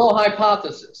 Your null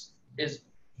hypothesis is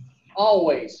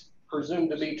always presumed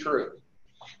to be true.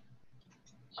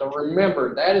 So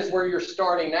remember, that is where you're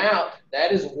starting out.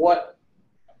 That is what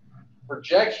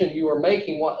projection you are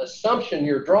making, what assumption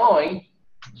you're drawing.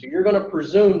 So you're going to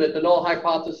presume that the null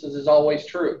hypothesis is always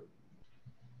true.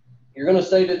 You're going to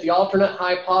say that the alternate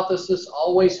hypothesis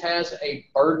always has a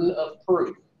burden of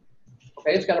proof.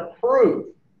 Okay, it's got to prove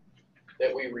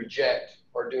that we reject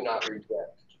or do not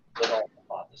reject the null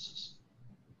hypothesis.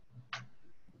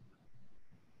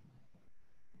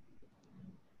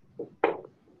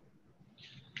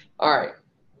 All right.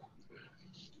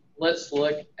 Let's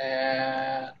look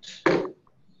at an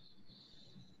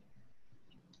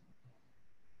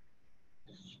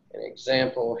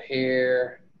example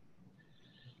here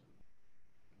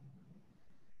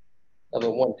of a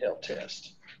one-tail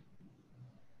test.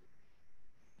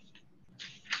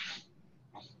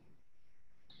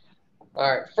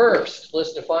 All right, first,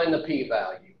 let's define the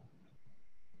p-value.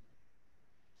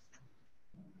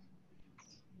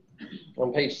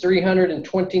 On page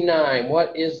 329,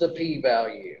 what is the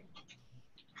p-value?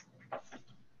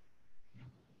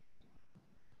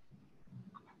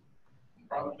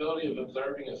 Probability of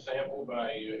observing a sample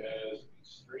value as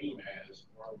extreme as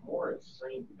or more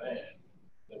extreme than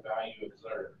the value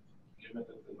observed, given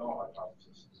that the null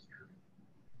hypothesis is true.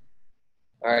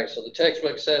 All right, so the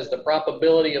textbook says the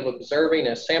probability of observing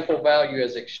a sample value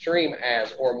as extreme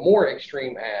as or more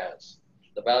extreme as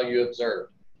the value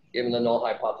observed, given the null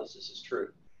hypothesis is true.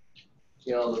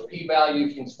 You know, the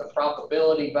p-value, the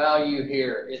probability value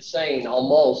here, it's saying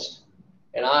almost,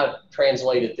 and I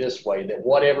translate it this way, that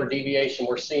whatever deviation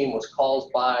we're seeing was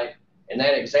caused by, in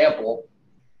that example,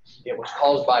 it was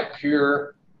caused by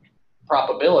pure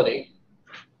probability,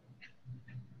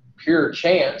 pure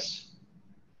chance,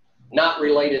 not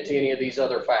related to any of these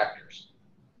other factors.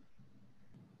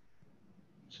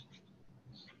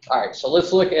 All right, so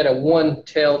let's look at a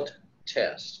one-tailed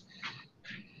test.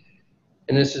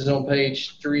 And this is on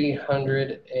page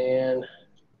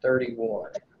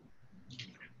 331.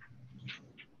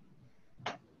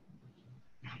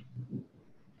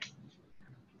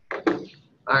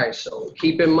 All right, so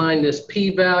keep in mind this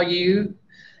p-value,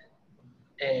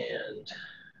 and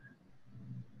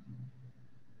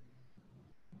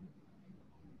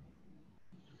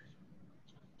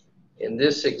in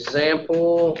this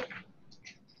example,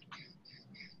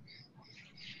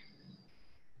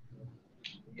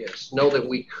 yes, know that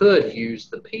we could use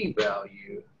the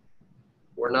p-value.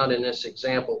 We're not in this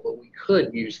example, but we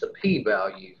could use the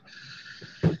p-value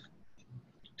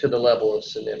to the level of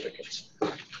significance.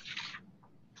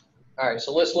 All right,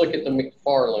 so let's look at the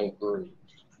McFarland group.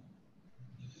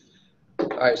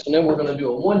 All right, so then we're going to do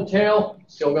a one-tail,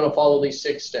 still going to follow these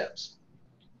 6 steps.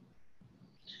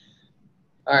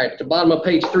 All right, at the bottom of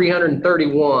page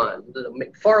 331, the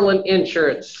McFarland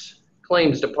Insurance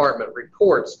Claims Department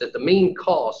reports that the mean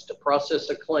cost to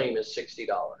process a claim is $60.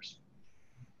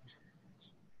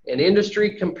 An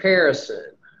industry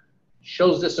comparison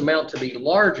shows this amount to be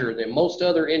larger than most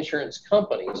other insurance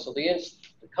companies, so the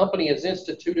company has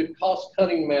instituted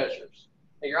cost-cutting measures.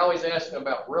 Now, you're always asking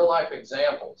about real-life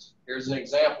examples. Here's an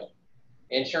example.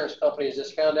 Insurance companies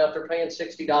just found out they're paying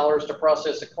 $60 to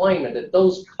process a claim, and that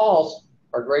those costs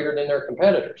are greater than their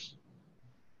competitors.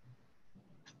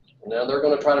 Now they're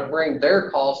going to try to bring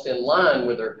their cost in line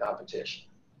with their competition.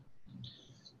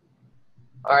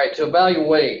 All right, to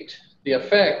evaluate the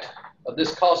effect of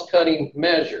this cost-cutting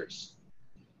measures,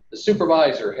 the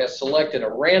supervisor has selected a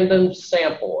random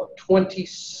sample of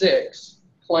 26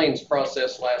 claims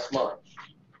processed last month.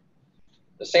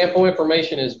 The sample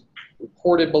information is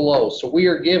reported below, so we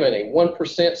are given a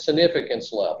 1%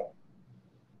 significance level.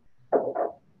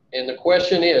 And the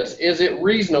question is it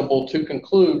reasonable to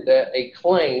conclude that a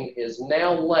claim is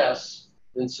now less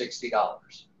than $60?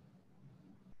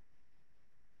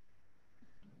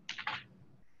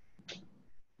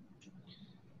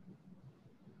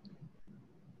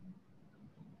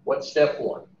 What's step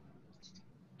 1?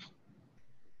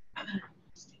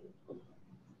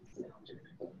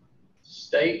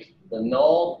 State the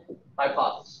null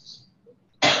hypothesis.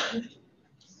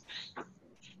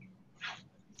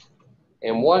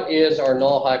 And what is our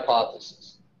null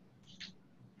hypothesis?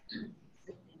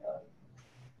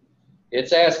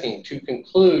 It's asking to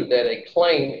conclude that a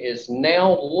claim is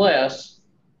now less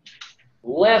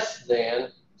than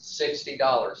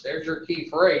 $60. There's your key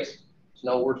phrase.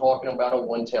 No, we're talking about a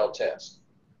one-tailed test.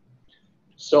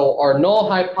 So our null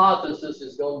hypothesis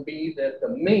is going to be that the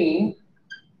mean.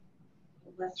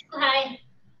 Hi.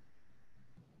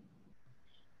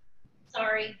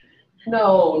 Sorry.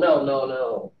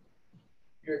 No.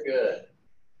 You're good.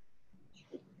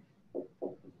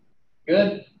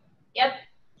 Good? Yep.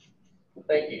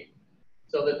 Thank you.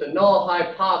 So that the null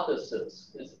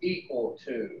hypothesis is equal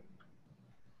to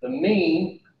the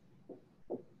mean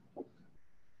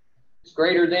is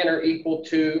greater than or equal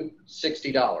to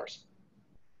 $60.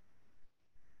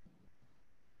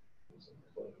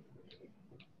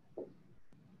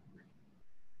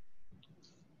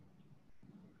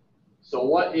 So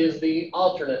what is the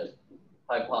alternate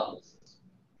hypothesis?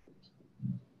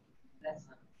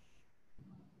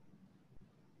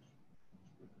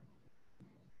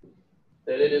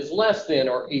 That it is less than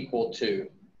or equal to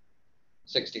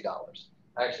 $60.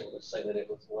 Actually, let's say that it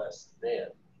was less than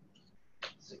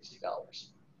 $60.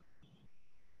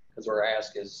 Because our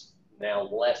ask is now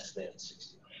less than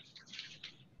 $60.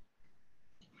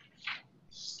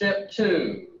 Step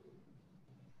 2.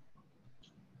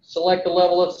 Select the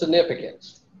level of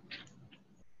significance.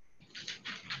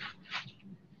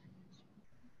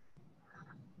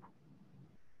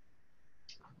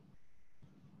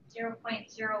 Zero point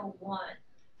zero one.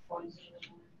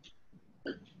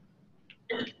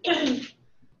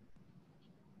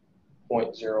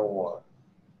 0.01.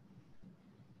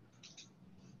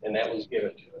 And that was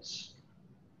given to us.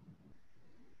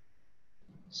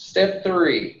 Step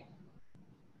 3.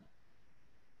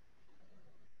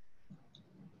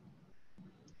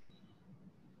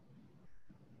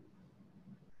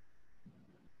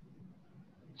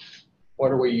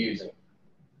 What are we using?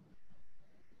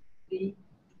 B.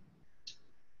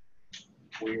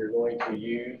 We are going to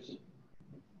use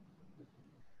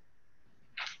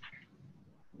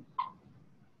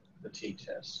the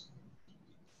t-test.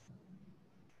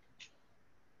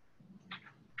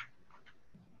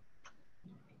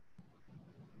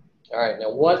 All right, now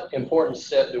what important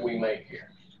step do we make here?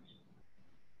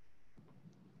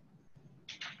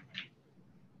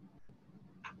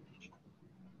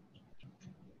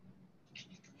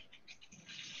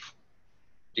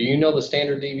 Do you know the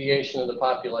standard deviation of the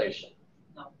population?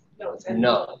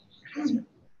 No.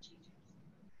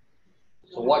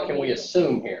 So what can we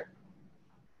assume here?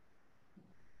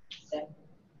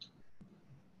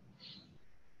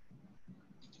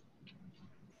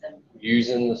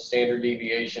 Using the standard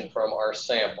deviation from our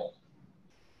sample.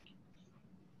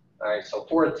 All right, so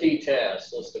for a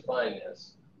t-test, let's define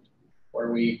this. What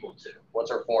are we equal to?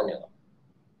 What's our formula?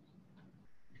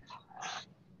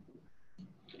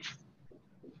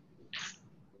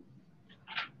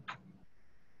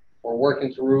 We're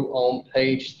working through on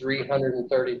page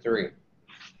 333.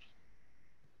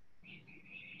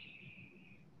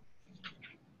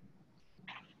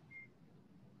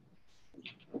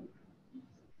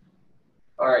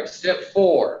 All right, step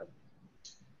 4,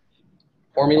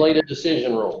 formulate a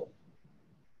decision rule.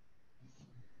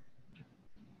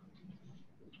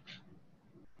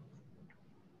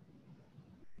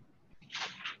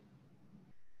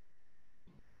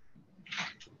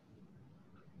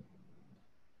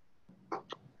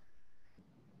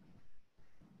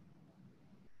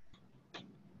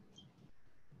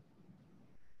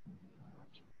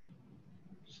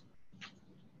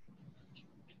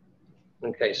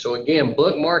 Okay, so again,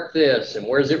 bookmark this, and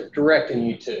where's it directing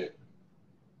you to?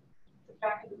 The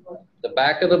back of the book. The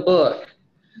back of the book.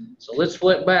 So let's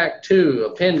flip back to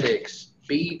Appendix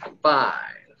B5.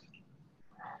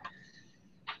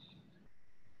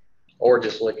 Or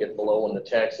just look at below in the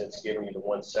text, it's giving you the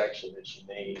one section that you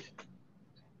need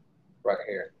right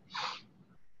here.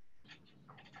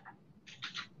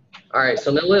 All right,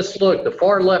 so now let's look, the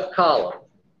far left column.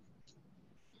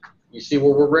 You see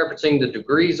where we're referencing the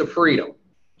degrees of freedom.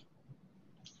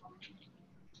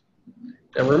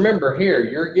 And remember here,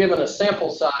 you're given a sample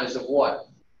size of what?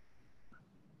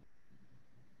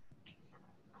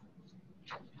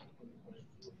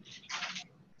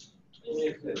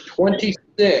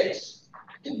 26.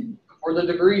 For the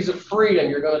degrees of freedom,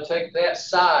 you're going to take that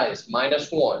size minus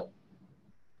 1.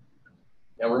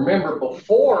 Now remember,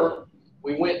 before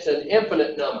we went to an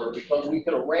infinite number because we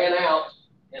could have ran out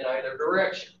in either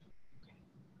direction.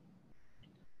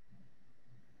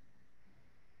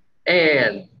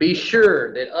 And be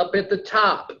sure that up at the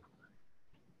top,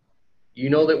 you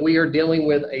know that we are dealing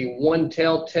with a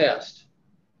one-tailed test.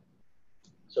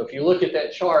 So if you look at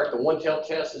that chart, the one-tailed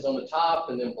test is on the top,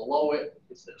 and then below it,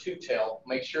 it's the two-tailed.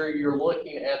 Make sure you're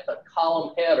looking at the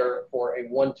column header for a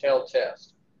one-tailed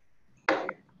test.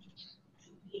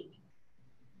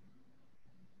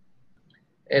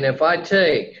 And if I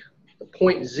take the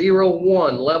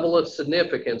 0.01 level of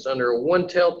significance under a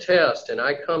one-tailed test, and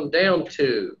I come down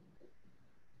to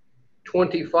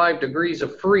 25 degrees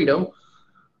of freedom,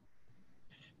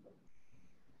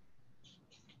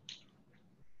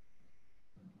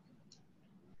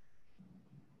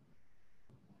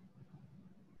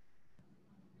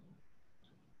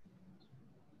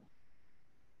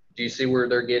 do you see where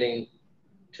they're getting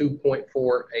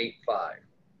 2.485?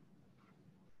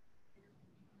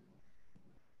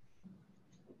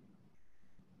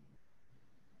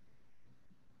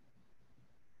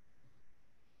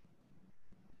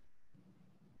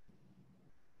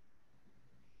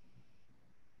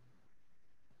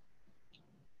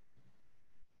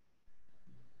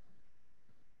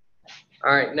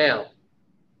 All right, now,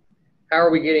 how are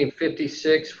we getting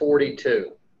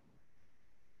 5642?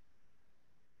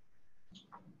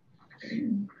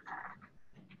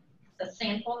 The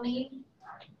sample mean?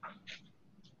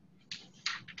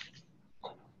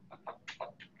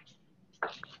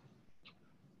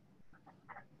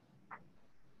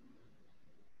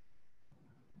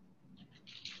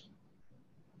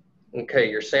 Okay,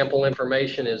 your sample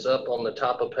information is up on the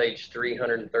top of page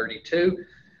 332.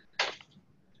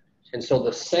 And so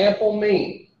the sample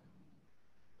mean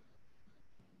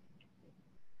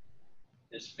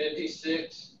is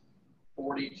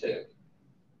 5642.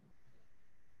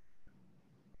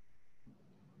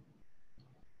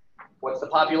 What's the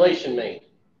population mean?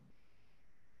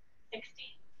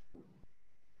 60.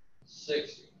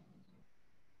 60.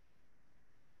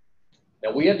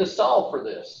 Now we had to solve for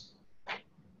this.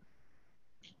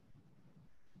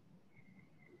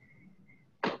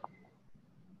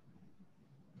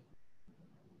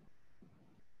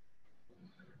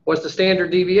 What's the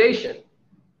standard deviation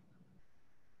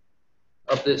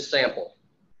of this sample?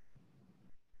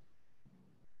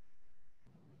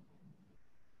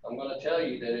 I'm going to tell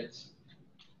you that it's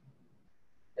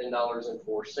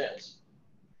 $10.04.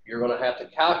 You're going to have to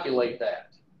calculate that.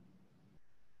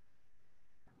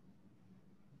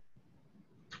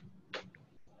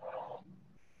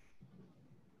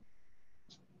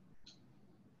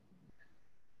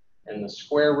 And the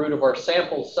square root of our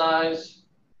sample size,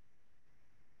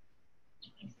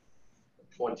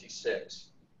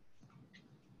 26.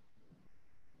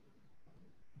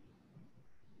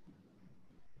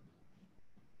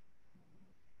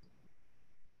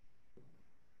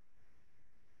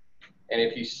 And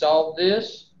if you solve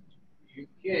this, you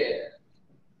get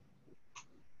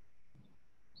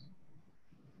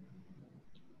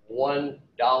 $1,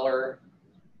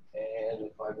 and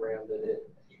if I rounded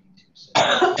it, 82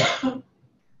 cents.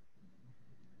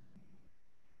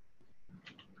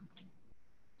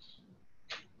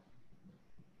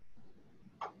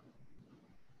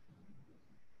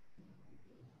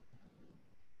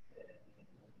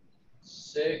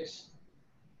 Six.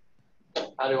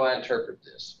 How do I interpret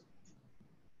this?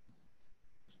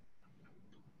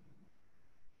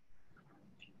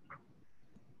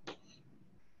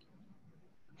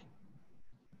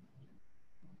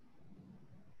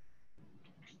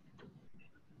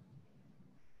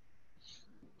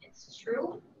 It's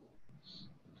true.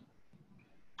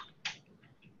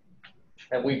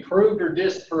 Have we proved or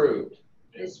disproved?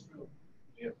 Disproved.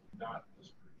 We have not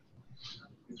disproved.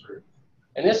 It's true.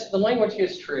 And this, the language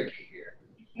gets tricky here.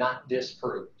 Not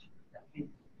disproved.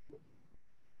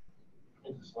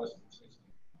 It's less than 60.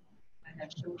 I have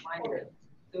two minus,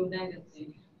 two negative.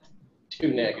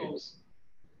 Two negatives.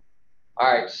 All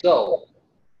right, so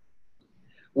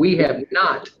we have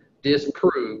not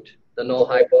disproved the null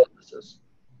hypothesis.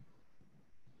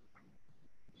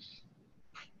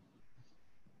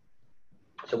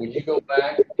 So would you go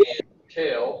back and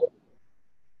tell,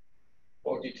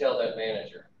 what would you tell that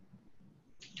manager?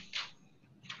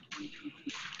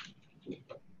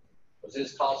 Was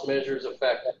his cost measures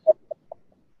effective?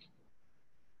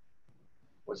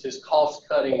 Was his cost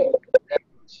cutting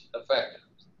efforts effective?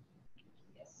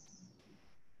 Yes.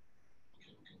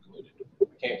 We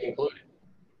can't conclude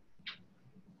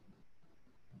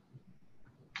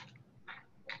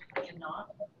it. Cannot.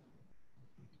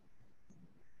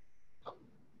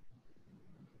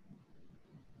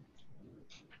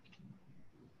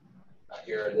 I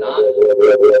hear a not.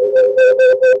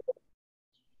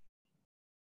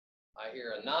 I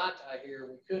hear a not. I hear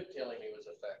we could tell him he was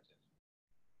effective.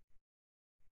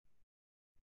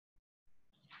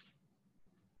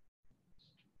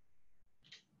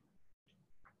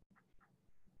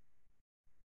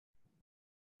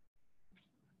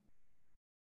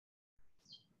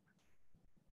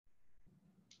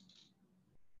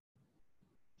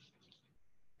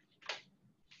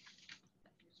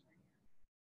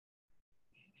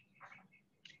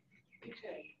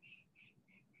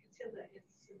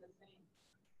 are the same.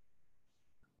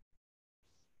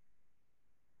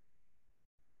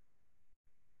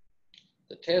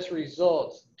 The test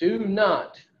results do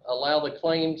not allow the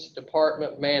claims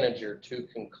department manager to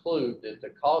conclude that the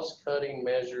cost-cutting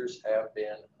measures have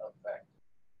been effective.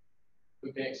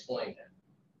 Who can explain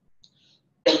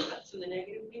that? So the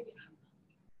negative, maybe.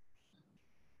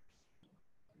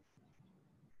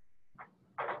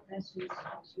 That's just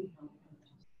how we know.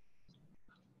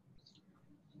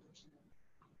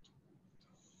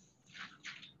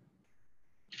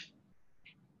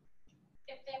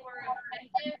 If they were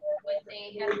effective, would they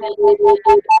have been in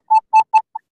the,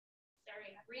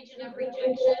 sorry, region of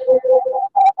rejection?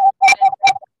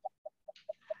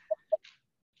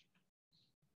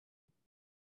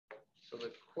 So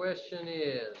the question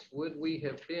is, would we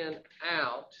have been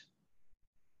out?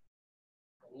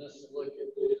 And let's look at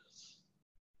this.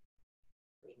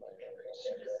 Where's my erase?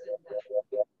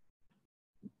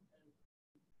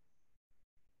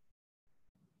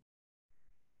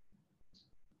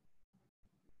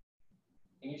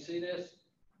 Can you see this?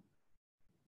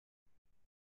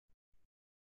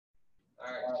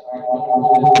 All right.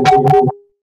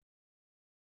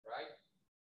 Right?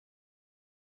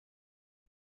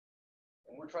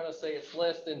 And we're trying to say it's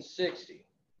less than 60.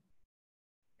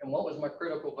 And what was my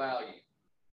critical value?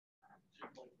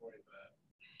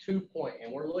 2 point,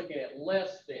 and we're looking at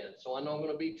less than, so I know I'm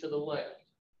going to be to the left.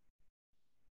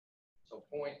 So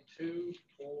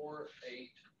 0.2485.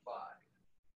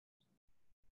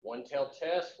 One tail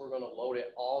test, we're going to load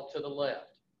it all to the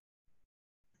left.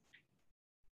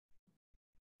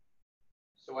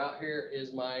 So out here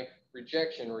is my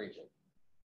rejection region.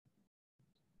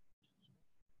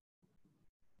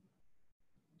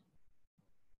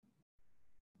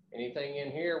 Anything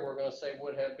in here we're going to say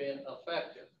would have been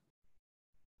effective.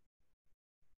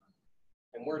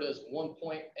 And where does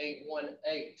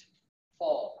 1.818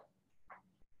 fall?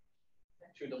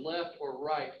 To the left or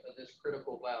right of this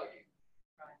critical value?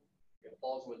 It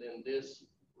falls within this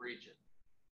region.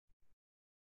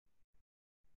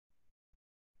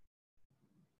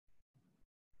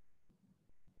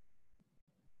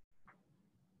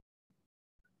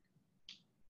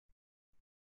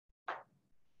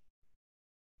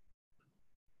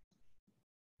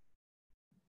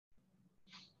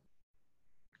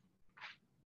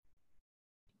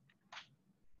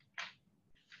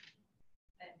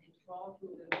 And it falls to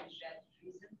the reject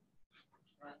reason,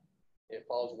 right? It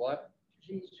falls what?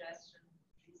 Rejection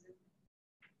reason.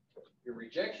 Your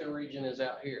rejection region is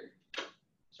out here.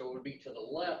 So it would be to the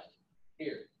left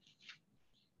here.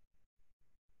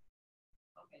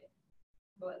 Okay.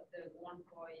 But the 1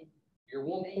 point. Your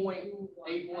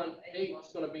 1.818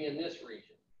 is going to be in this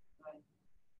region. Right.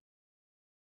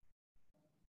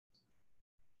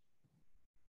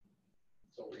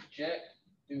 So reject,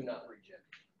 do not reject.